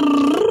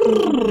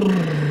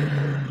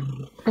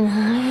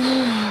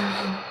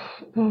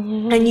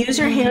 And use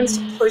your hands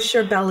to push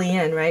your belly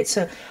in, right?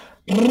 So.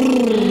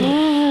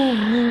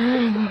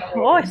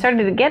 Oh, I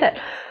started to get it.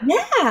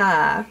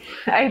 Yeah.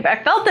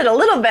 I felt it a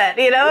little bit,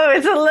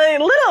 it's a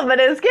little bit,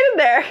 it's getting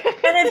there.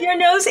 And if your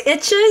nose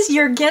itches,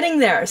 you're getting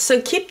there. So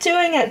keep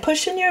doing it,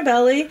 pushing your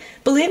belly.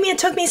 Believe me, it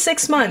took me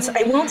 6 months.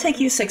 It won't take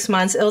you 6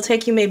 months. It'll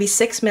take you maybe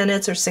 6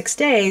 minutes or 6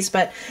 days,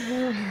 but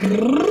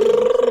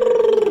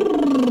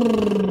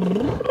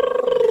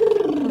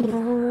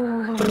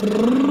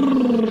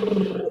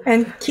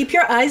And keep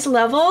your eyes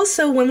level.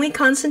 So when we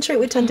concentrate,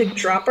 we tend to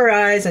drop our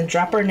eyes and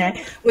drop our neck,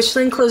 which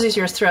then closes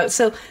your throat.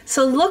 So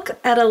look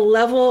at a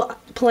level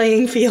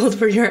playing field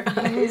for your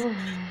eyes.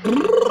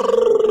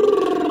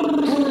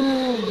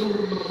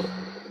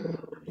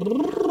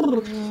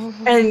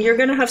 And you're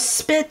going to have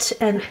spit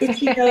and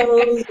itchy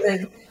nose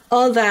and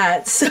all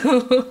that.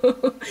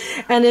 So,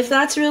 and if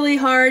that's really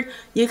hard,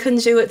 you can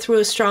do it through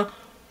a straw.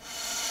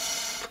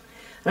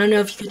 I don't know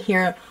if you can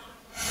hear.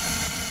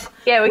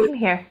 Yeah, we can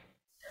hear.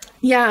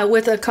 Yeah,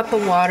 with a cup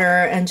of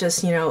water and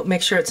just,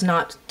 make sure it's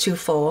not too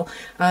full.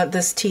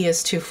 This tea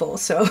is too full,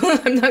 so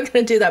I'm not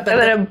going to do that.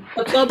 But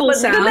the bubble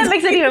sound. That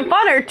makes it even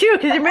funner, too,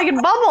 because you're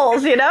making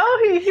bubbles, You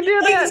can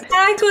do that.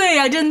 Exactly.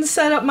 I didn't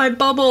set up my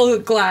bubble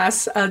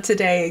glass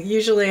today.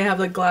 Usually I have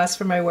the glass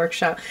for my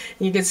workshop.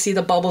 And you can see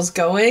the bubbles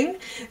going.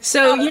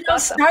 So,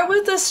 awesome. Start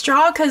with the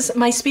straw, because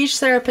my speech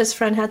therapist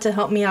friend had to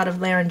help me out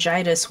of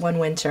laryngitis one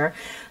winter.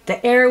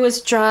 The air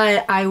was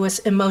dry. I was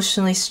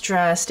emotionally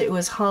stressed. It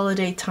was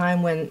holiday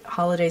time when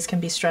holidays can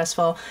be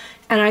stressful.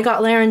 And I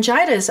got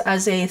laryngitis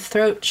as a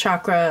throat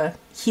chakra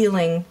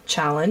healing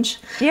challenge.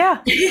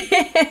 Yeah.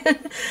 And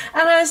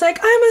I was like,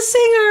 I'm a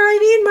singer. I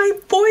need my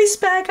voice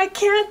back. I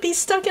can't be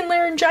stuck in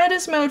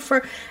laryngitis mode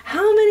for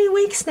how many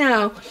weeks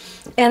now?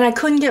 And I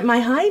couldn't get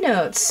my high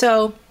notes.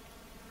 So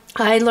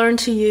I learned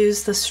to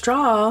use the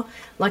straw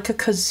like a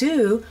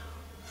kazoo.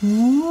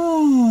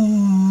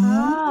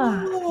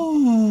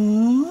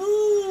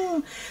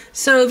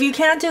 So if you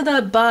can't do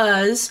the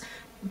buzz,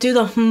 do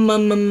the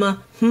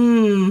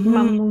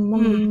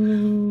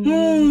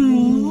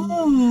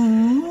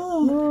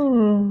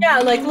Yeah,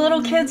 like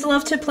little kids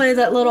love to play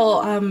that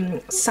little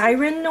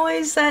siren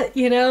noise that,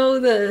 the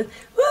woo,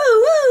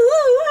 woo,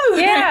 woo, woo.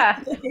 Yeah.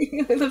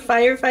 The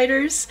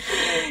firefighters.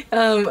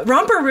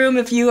 Romper Room,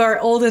 if you are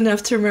old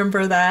enough to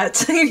remember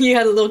that. You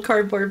had a little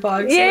cardboard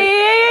box.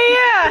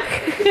 Yeah.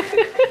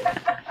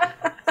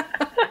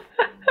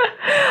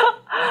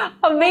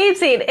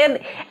 Amazing.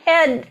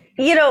 And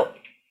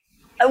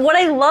what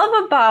I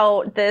love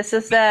about this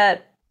is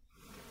that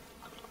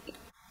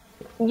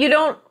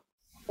you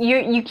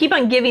keep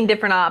on giving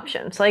different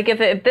options. Like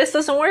if this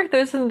doesn't work,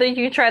 you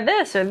can try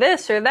this or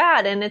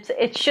that. And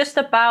it's just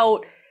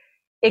about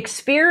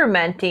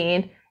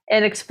experimenting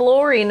and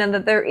exploring, and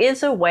that there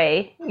is a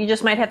way. You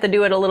just might have to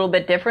do it a little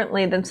bit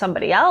differently than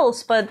somebody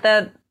else, but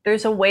that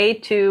there's a way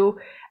to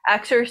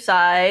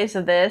exercise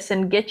this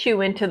and get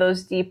you into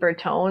those deeper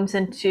tones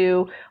and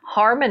to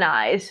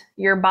harmonize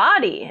your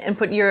body and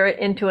put you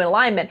into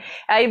alignment.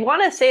 I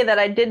want to say that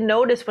I did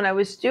notice when I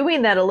was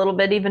doing that a little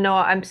bit, even though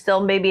I'm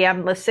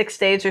the 6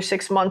 days or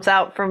 6 months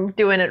out from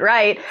doing it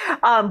right.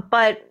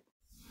 But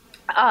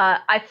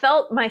I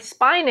felt my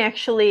spine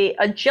actually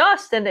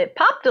adjust, and it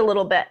popped a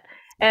little bit.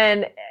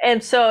 And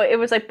so it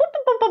was like, boop,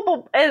 boop, boop, boop,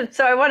 boop. And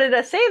so I wanted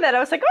to say that. I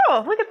was like,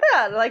 oh, look at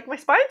that. Like my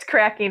spine's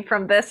cracking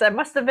from this. I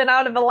must have been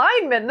out of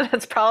alignment.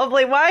 That's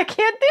probably why I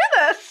can't do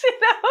this,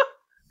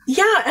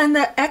 Yeah, and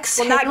the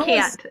exhale. Well, not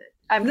can't.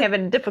 I'm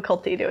having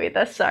difficulty doing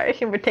this. Sorry.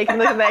 We're taking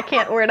that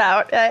can't word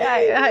out.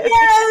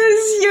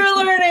 Yes, you're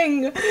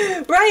learning.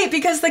 Right,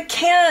 because the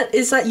can't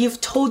is that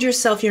you've told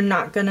yourself you're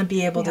not going to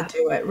be able to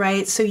do it,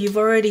 right? So you've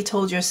already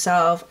told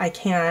yourself, I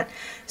can't.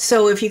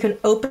 So if you can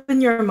open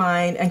your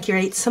mind and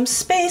create some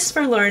space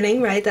for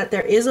learning, right, that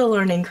there is a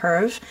learning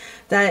curve,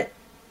 that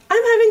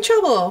I'm having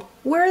trouble.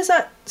 Where is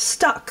that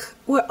stuck?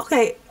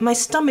 Okay, my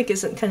stomach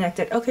isn't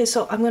connected. Okay,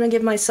 so I'm going to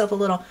give myself a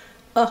little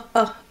like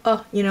a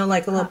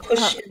little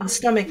push in the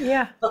stomach.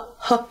 Yeah.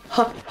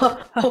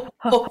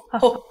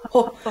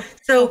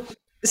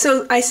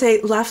 So I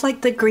say, laugh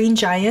like the Green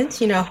Giant,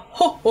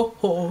 ho, ho,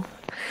 ho.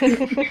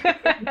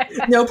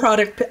 No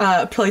product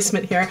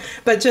placement here,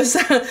 but just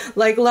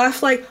like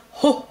laugh like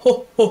ho,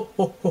 ho, ho,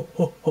 ho, ho,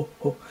 ho, ho,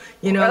 ho.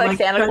 Or like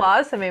Santa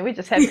Claus. I mean, we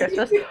just had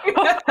Christmas.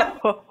 Ho,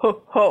 ho,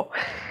 ho, ho.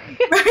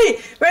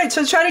 Right.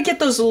 So try to get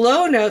those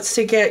low notes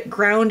to get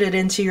grounded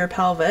into your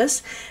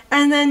pelvis.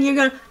 And then you're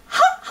going,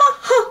 ha, ha,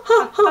 ha,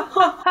 ha, ha,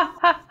 ha,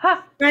 ha,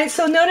 ha. Right?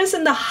 So notice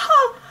in the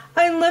ha,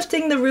 I'm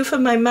lifting the roof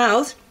of my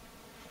mouth.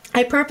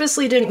 I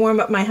purposely didn't warm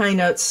up my high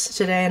notes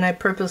today, and I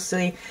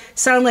purposely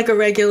sound like a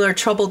regular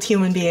troubled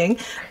human being.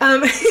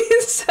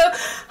 So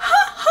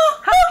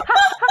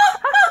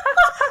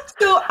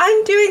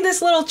I'm doing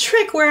this little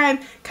trick where I'm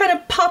kind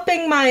of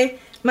popping my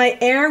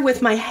air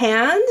with my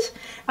hand,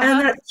 and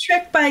that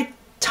trick by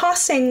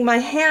tossing my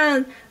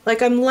hand,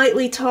 like I'm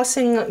lightly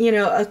tossing, a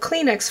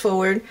Kleenex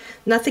forward,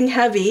 nothing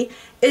heavy,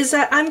 is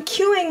that I'm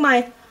cueing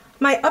my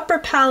upper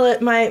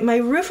palate, my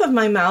roof of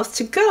my mouth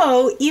to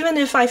go, even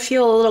if I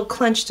feel a little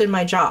clenched in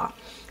my jaw.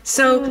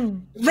 So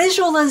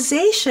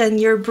visualization,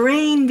 your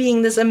brain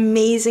being this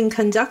amazing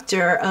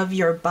conductor of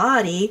your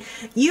body,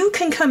 you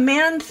can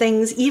command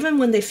things even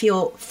when they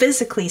feel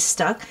physically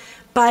stuck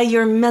by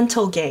your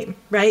mental game,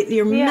 right?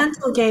 Your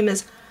mental game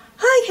is,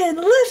 I can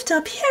lift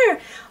up here.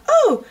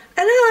 Oh,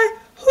 and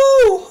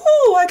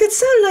I could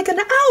sound like an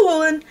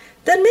owl, and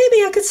then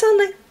maybe I could sound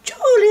like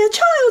Julia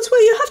Childs,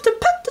 where you have to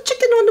pat the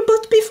chicken on the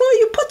butt before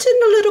you put in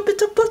a little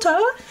bit of butter.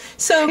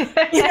 So,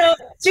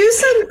 do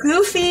some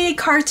goofy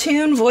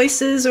cartoon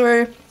voices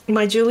or,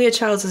 my Julia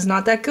Childs is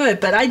not that good,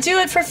 but I do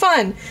it for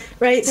fun,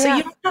 right? So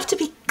you don't have to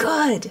be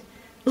good.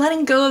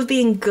 Letting go of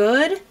being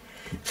good,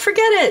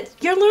 forget it.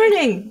 You're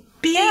learning.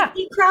 Be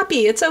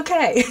crappy. It's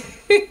okay.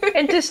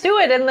 And just do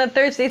it. And that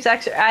there's these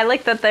I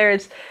like that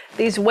there's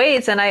these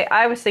ways. And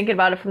I was thinking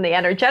about it from the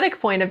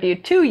energetic point of view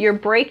too. You're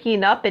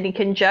breaking up any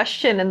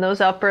congestion in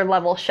those upper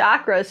level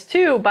chakras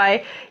too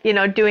by,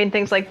 doing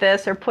things like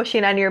this or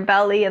pushing on your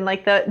belly, and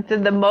like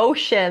the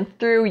motion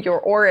through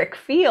your auric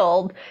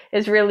field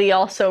is really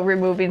also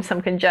removing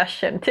some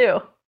congestion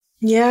too.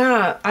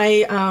 Yeah.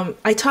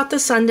 I taught the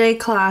Sunday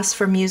class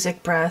for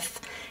music breath.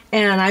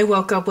 And I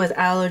woke up with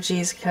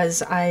allergies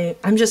because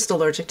I'm just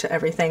allergic to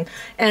everything.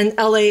 And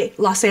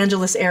Los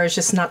Angeles air is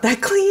just not that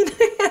clean.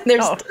 There's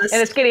dust.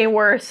 And it's getting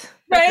worse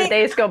as the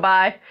days go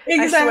by.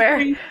 Exactly.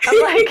 I swear.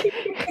 I'm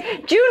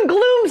like, June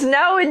glooms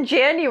now in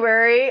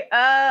January.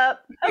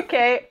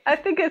 Okay, I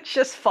think it's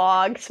just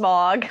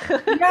smog.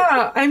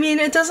 Yeah, I mean,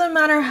 it doesn't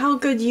matter how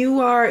good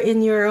you are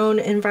in your own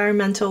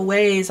environmental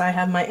ways. I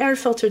have my air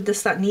filtered,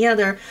 this, that, and the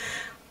other.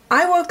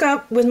 I woke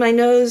up with my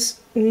nose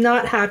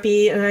not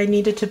happy, and I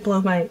needed to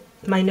blow my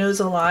nose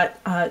a lot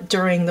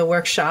during the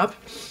workshop.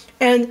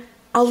 And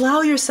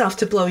allow yourself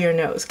to blow your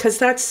nose, because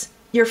that's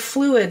your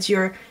fluids,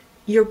 your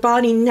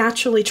body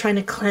naturally trying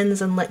to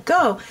cleanse and let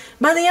go.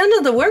 By the end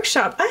of the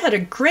workshop, I had a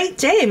great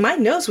day. My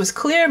nose was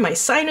clear. My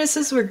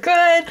sinuses were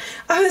good.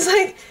 I was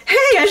like,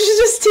 hey, I should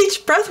just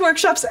teach breath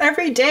workshops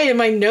every day and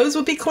my nose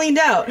will be cleaned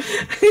out.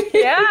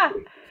 Yeah.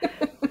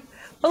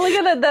 Well, look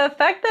at the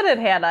effect that it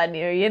had on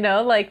you,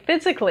 like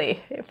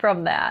physically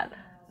from that.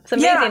 It's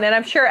amazing. Yeah. And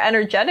I'm sure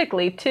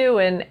energetically too,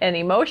 and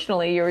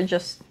emotionally, you were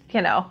just,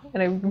 in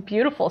a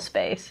beautiful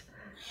space.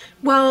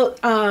 Well,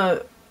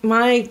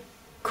 my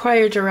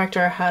choir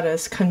director had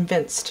us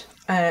convinced,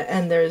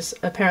 and there's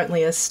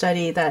apparently a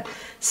study that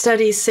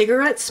studies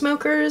cigarette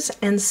smokers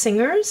and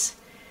singers.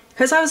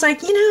 Because I was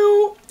like,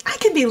 I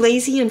can be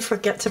lazy and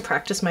forget to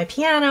practice my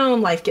piano,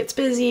 and life gets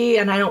busy,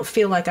 and I don't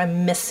feel like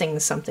I'm missing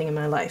something in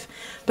my life.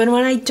 But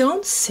when I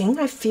don't sing,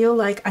 I feel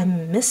like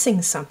I'm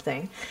missing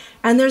something.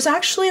 And there's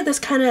actually this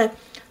kind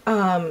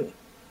of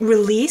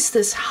release,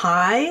 this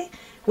high,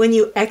 when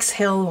you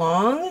exhale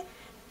long.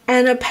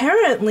 And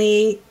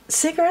apparently,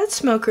 cigarette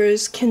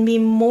smokers can be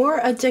more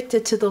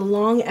addicted to the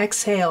long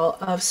exhale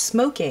of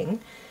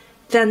smoking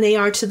than they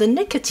are to the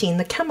nicotine,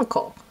 the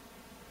chemical.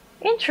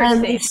 Interesting.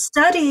 And they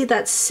study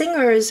that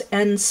singers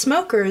and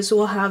smokers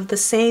will have the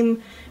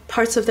same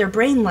parts of their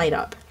brain light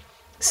up.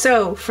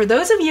 So for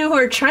those of you who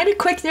are trying to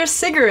quit your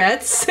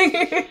cigarettes,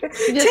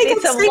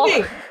 take some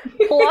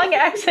long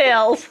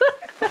exhales.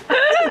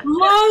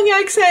 Long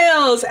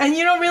exhales. And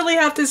you don't really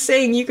have to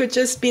sing. You could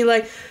just be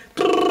like...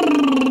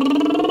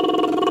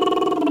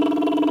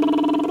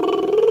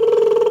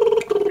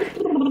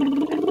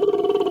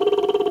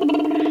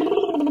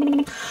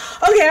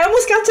 Okay, I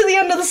almost got to the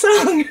end of the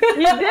song. You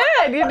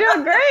did. You're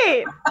doing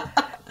great.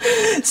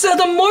 So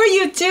the more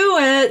you do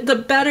it, the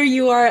better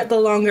you are at the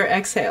longer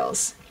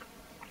exhales.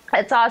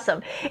 That's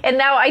awesome. And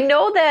now I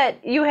know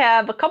that you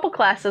have a couple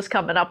classes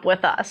coming up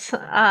with us.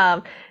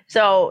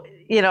 So,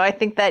 I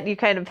think that you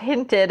kind of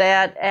hinted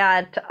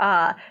at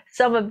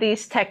some of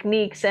these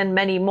techniques and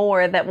many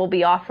more that will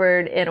be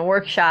offered in a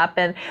workshop.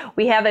 And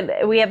we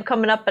have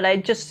coming up, but I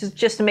just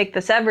to make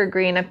this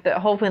evergreen, I'm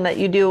hoping that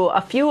you do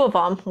a few of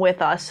them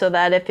with us, so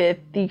that if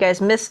you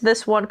guys miss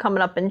this one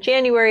coming up in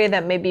January,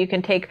 that maybe you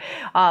can take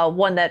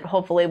one that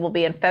hopefully will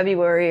be in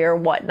February or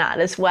whatnot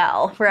as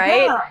well,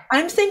 right? Yeah,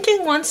 I'm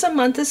thinking once a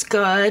month is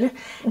good.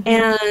 Mm-hmm.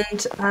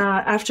 And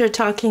after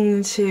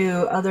talking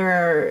to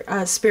other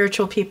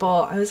spiritual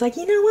people, I was like,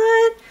 you know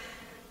what?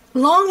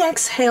 Long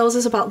exhales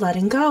is about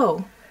letting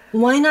go.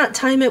 Why not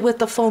time it with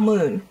the full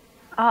moon?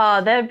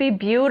 Oh, that'd be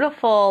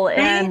beautiful. Right?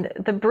 And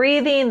the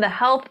breathing, the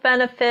health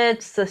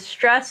benefits, the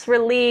stress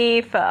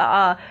relief,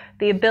 the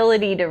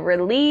ability to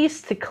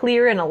release, to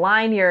clear and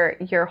align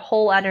your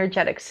whole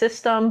energetic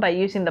system by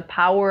using the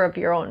power of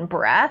your own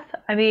breath.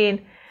 I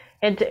mean,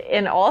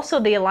 and also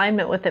the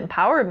alignment with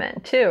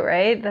empowerment too,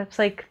 right? That's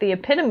like the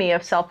epitome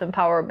of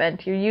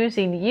self-empowerment. You're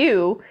using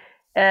you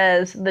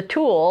as the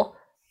tool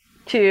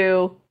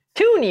to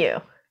tune you.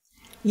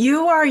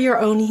 You are your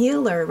own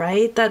healer,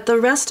 right? That the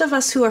rest of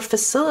us who are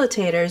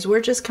facilitators,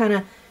 we're just kind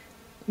of,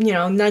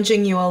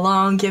 nudging you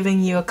along,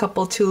 giving you a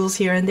couple tools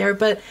here and there.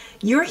 But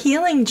your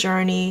healing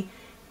journey,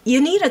 you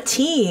need a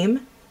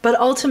team, but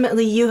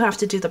ultimately you have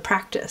to do the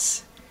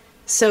practice.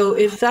 So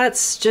if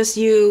that's just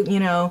you,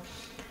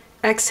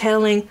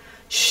 exhaling,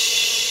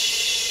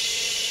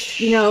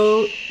 shh,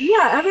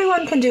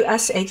 everyone can do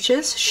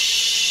SHs,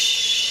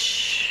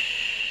 shh.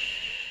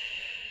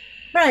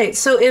 Right.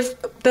 So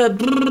if the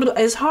brr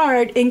is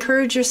hard,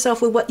 encourage yourself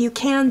with what you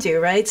can do,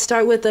 right?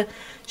 Start with the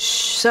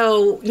shh.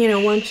 So,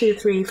 1, 2,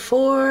 3,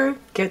 4,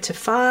 get to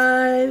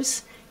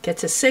 5s, get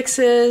to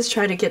 6s,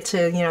 try to get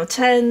to,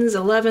 10s,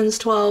 11s,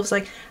 12s.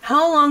 Like,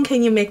 how long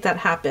can you make that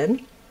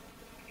happen?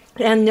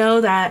 And know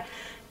that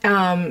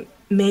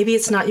maybe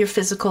it's not your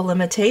physical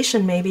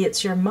limitation. Maybe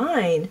it's your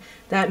mind.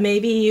 That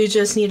maybe you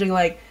just need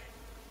to,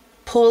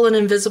 pull an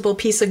invisible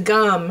piece of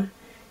gum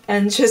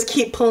and just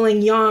keep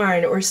pulling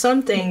yarn or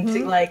something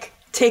to like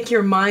take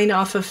your mind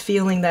off of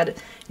feeling that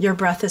your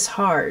breath is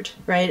hard,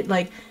 right?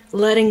 Like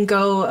letting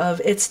go of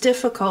it's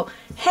difficult.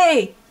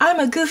 Hey, I'm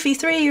a goofy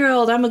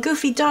 3-year-old. I'm a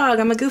goofy dog.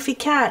 I'm a goofy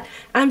cat.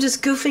 I'm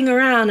just goofing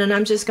around and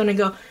I'm just going to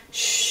go,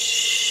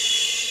 shh.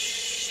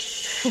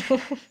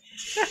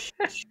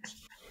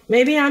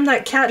 Maybe I'm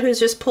that cat who's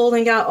just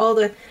pulling out all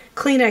the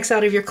Kleenex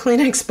out of your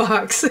Kleenex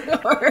box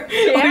or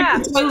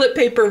your toilet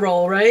paper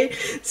roll, right?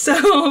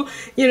 So,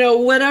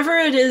 whatever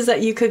it is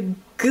that you could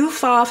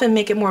goof off and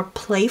make it more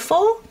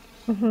playful,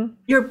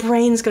 your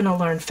brain's going to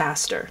learn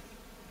faster.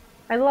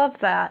 I love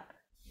that.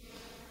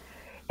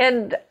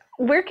 And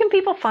where can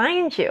people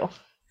find you?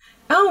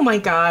 Oh my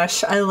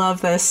gosh, I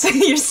love this.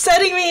 You're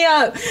setting me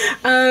up.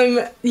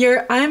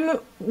 I'm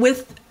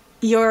with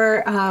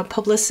your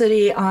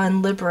publicity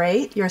on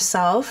Liberate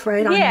Yourself,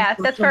 right? Yeah,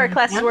 that's for our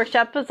classes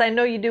workshops. I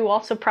know you do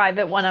also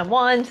private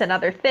one-on-ones and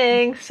other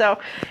things. So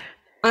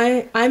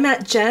I'm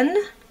at Jen,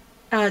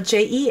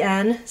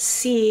 Jen,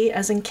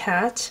 as in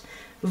cat,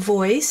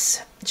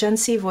 voice, Jen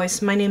C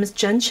voice. My name is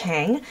Jen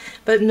Chang,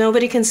 but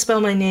nobody can spell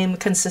my name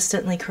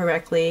consistently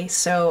correctly.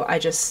 So I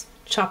just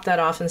chopped that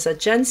off and said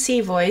Jen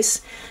C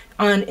voice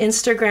on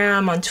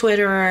Instagram, on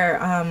Twitter,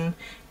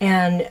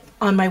 and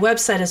on my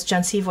website is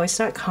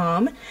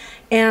jencvoice.com.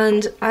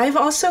 And I've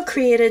also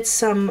created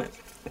some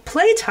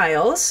play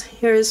tiles.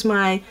 Here's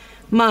my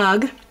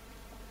mug.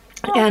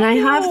 And I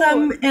have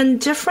them in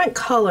different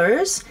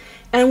colors.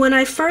 And when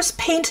I first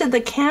painted the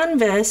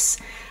canvas,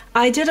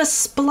 I did a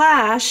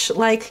splash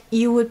like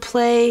you would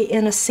play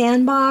in a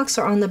sandbox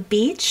or on the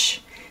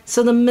beach.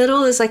 So the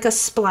middle is like a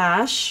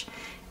splash.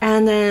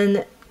 And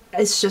then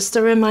it's just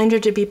a reminder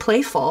to be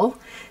playful.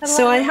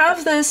 So I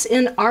have this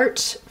in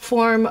art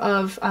form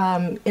of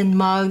in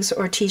mugs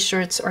or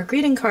t-shirts or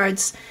greeting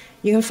cards.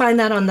 You can find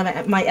that on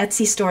my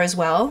Etsy store as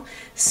well.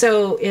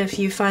 So if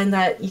you find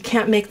that you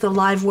can't make the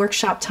live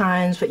workshop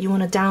times, but you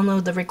want to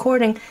download the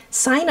recording,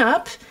 sign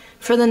up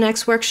for the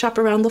next workshop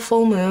around the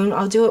full moon.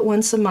 I'll do it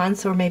once a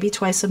month or maybe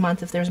twice a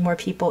month if there's more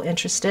people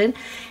interested.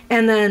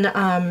 And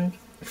then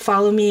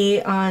follow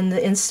me on the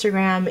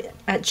Instagram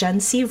at Jen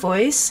C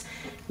Voice.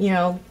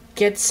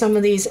 Get some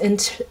of these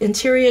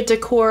interior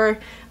decor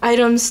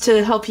items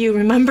to help you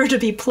remember to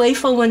be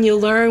playful when you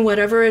learn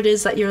whatever it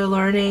is that you're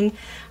learning,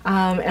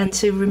 and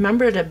to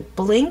remember to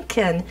blink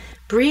and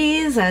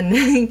breathe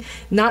and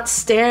not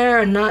stare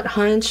and not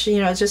hunch,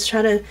 just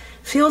try to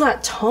feel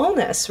that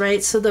tonus,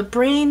 right? So the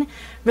brain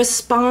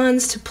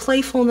responds to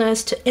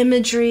playfulness, to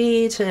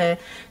imagery, to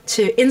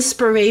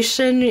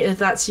inspiration. If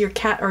that's your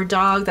cat or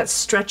dog that's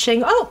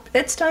stretching, oh,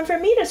 it's time for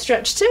me to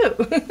stretch too.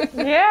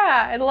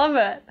 Yeah, I love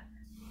it.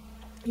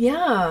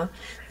 Yeah.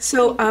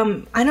 So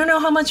I don't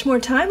know how much more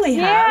time we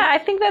have. Yeah, I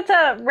think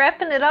that's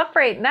wrapping it up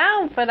right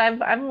now, but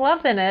I'm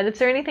loving it. Is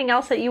there anything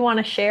else that you want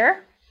to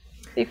share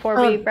before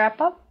we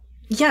wrap up?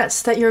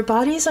 Yes, that your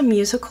body is a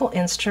musical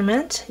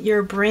instrument.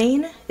 Your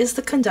brain is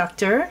the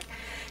conductor.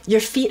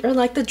 Your feet are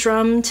like the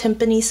drum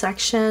timpani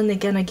section. They're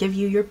going to give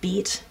you your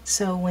beat.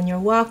 So when you're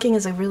walking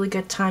is a really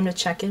good time to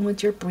check in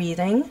with your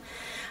breathing.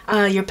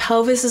 Your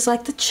pelvis is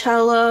like the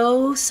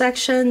cello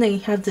section. They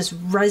have this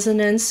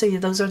resonance, so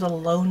those are the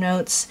low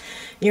notes.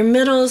 Your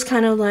middle is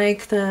kind of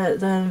like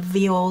the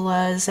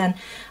violas. And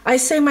I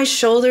say my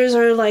shoulders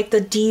are like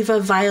the diva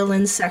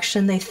violin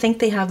section. They think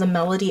they have the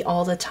melody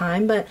all the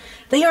time, but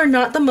they are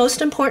not the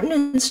most important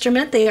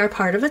instrument. They are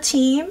part of a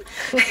team.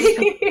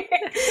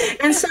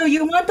 And so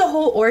you want the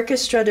whole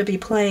orchestra to be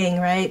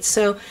playing, right?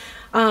 So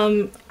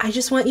I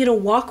just want you to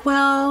walk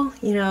well,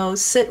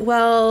 sit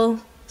well,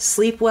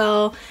 sleep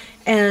well.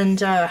 And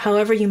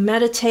however you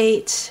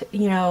meditate,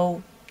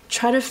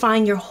 try to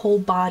find your whole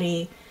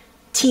body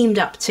teamed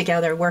up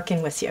together,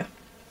 working with you.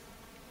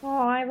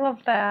 Oh, I love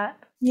that.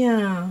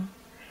 Yeah.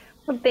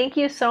 Well, thank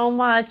you so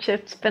much.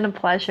 It's been a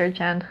pleasure,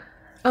 Jen.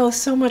 Oh,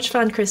 so much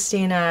fun,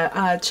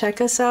 Christina. Check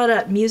us out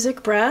at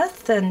Music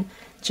Breath and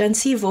Jen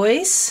C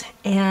Voice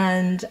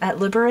and at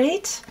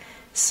Liberate.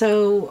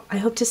 So I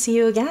hope to see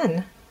you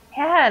again.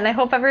 Yeah, and I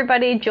hope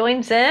everybody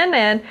joins in,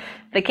 and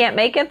if they can't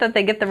make it, that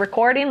they get the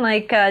recording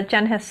like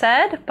Jen has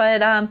said.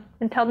 But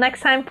until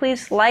next time,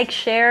 please like,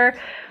 share,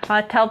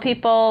 tell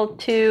people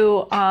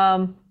to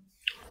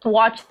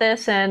watch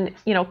this, and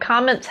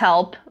comments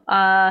help.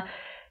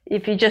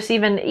 If you just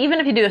even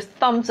if you do a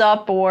thumbs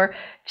up or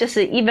just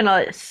even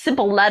a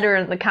simple letter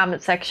in the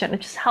comment section,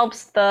 it just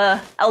helps the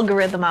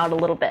algorithm out a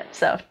little bit.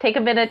 So take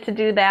a minute to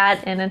do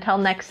that, and until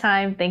next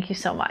time, thank you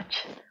so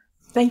much.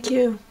 Thank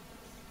you.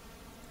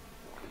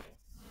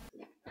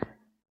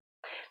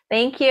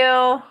 Thank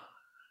you.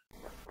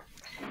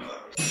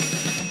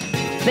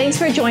 Thanks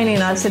for joining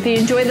us. If you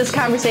enjoyed this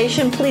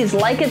conversation, please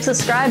like it,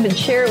 subscribe, and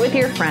share it with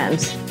your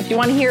friends. If you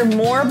want to hear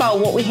more about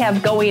what we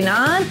have going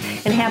on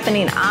and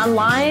happening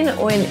online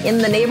or in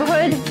the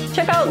neighborhood,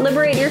 check out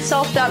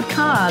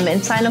liberateyourself.com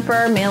and sign up for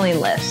our mailing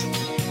list.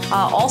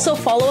 Also,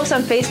 follow us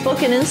on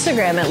Facebook and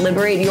Instagram at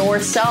Liberate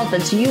Yourself.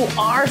 It's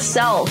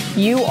YourSelf,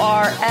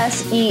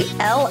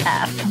 URSELF.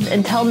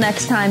 Until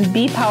next time,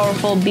 be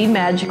powerful, be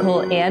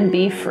magical, and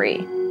be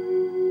free.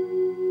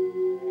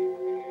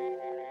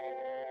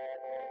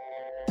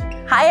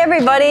 Hi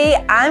everybody,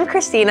 I'm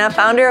Christina,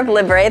 founder of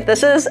Liberate.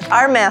 This is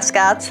our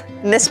mascots,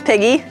 Miss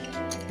Piggy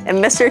and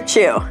Mr.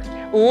 Chew.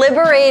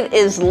 Liberate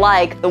is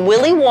like the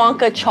Willy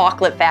Wonka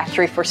chocolate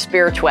factory for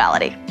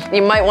spirituality.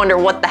 You might wonder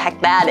what the heck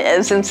that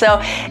is. And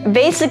so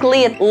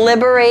basically,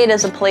 Liberate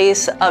is a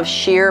place of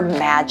sheer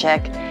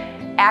magic,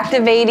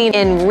 activating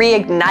and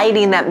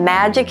reigniting that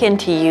magic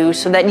into you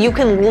so that you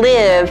can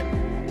live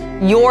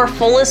your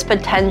fullest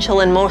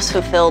potential and most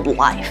fulfilled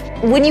life.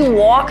 When you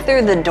walk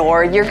through the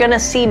door, you're gonna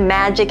see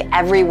magic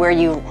everywhere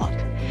you look.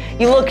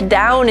 You look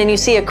down and you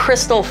see a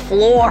crystal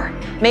floor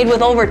made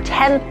with over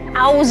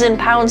 10,000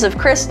 pounds of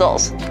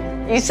crystals.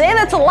 You say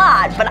that's a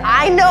lot, but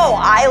I know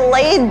I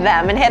laid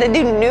them and had to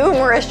do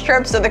numerous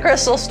trips to the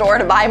crystal store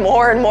to buy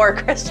more and more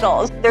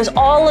crystals. There's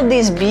all of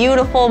these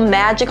beautiful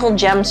magical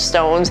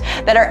gemstones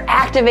that are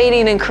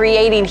activating and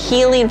creating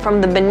healing from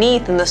the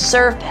beneath and the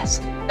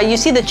surface. You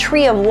see the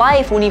tree of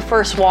life when you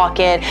first walk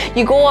in.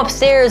 You go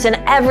upstairs and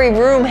every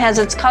room has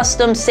its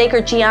custom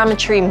sacred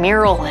geometry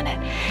mural in it.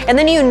 And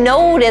then you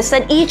notice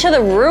that each of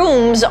the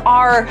rooms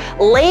are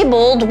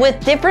labeled with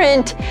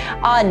different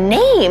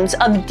names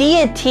of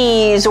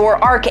deities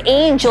or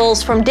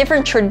archangels from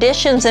different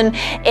traditions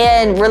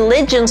and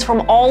religions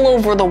from all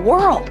over the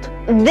world.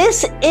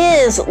 This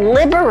is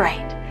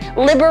Liberate.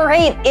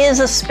 Liberate is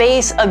a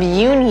space of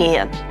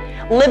union.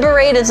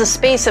 Liberate is a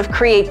space of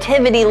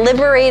creativity.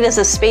 Liberate is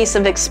a space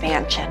of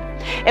expansion.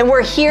 And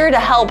we're here to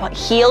help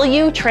heal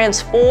you,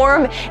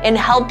 transform, and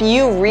help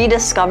you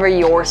rediscover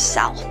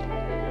yourself.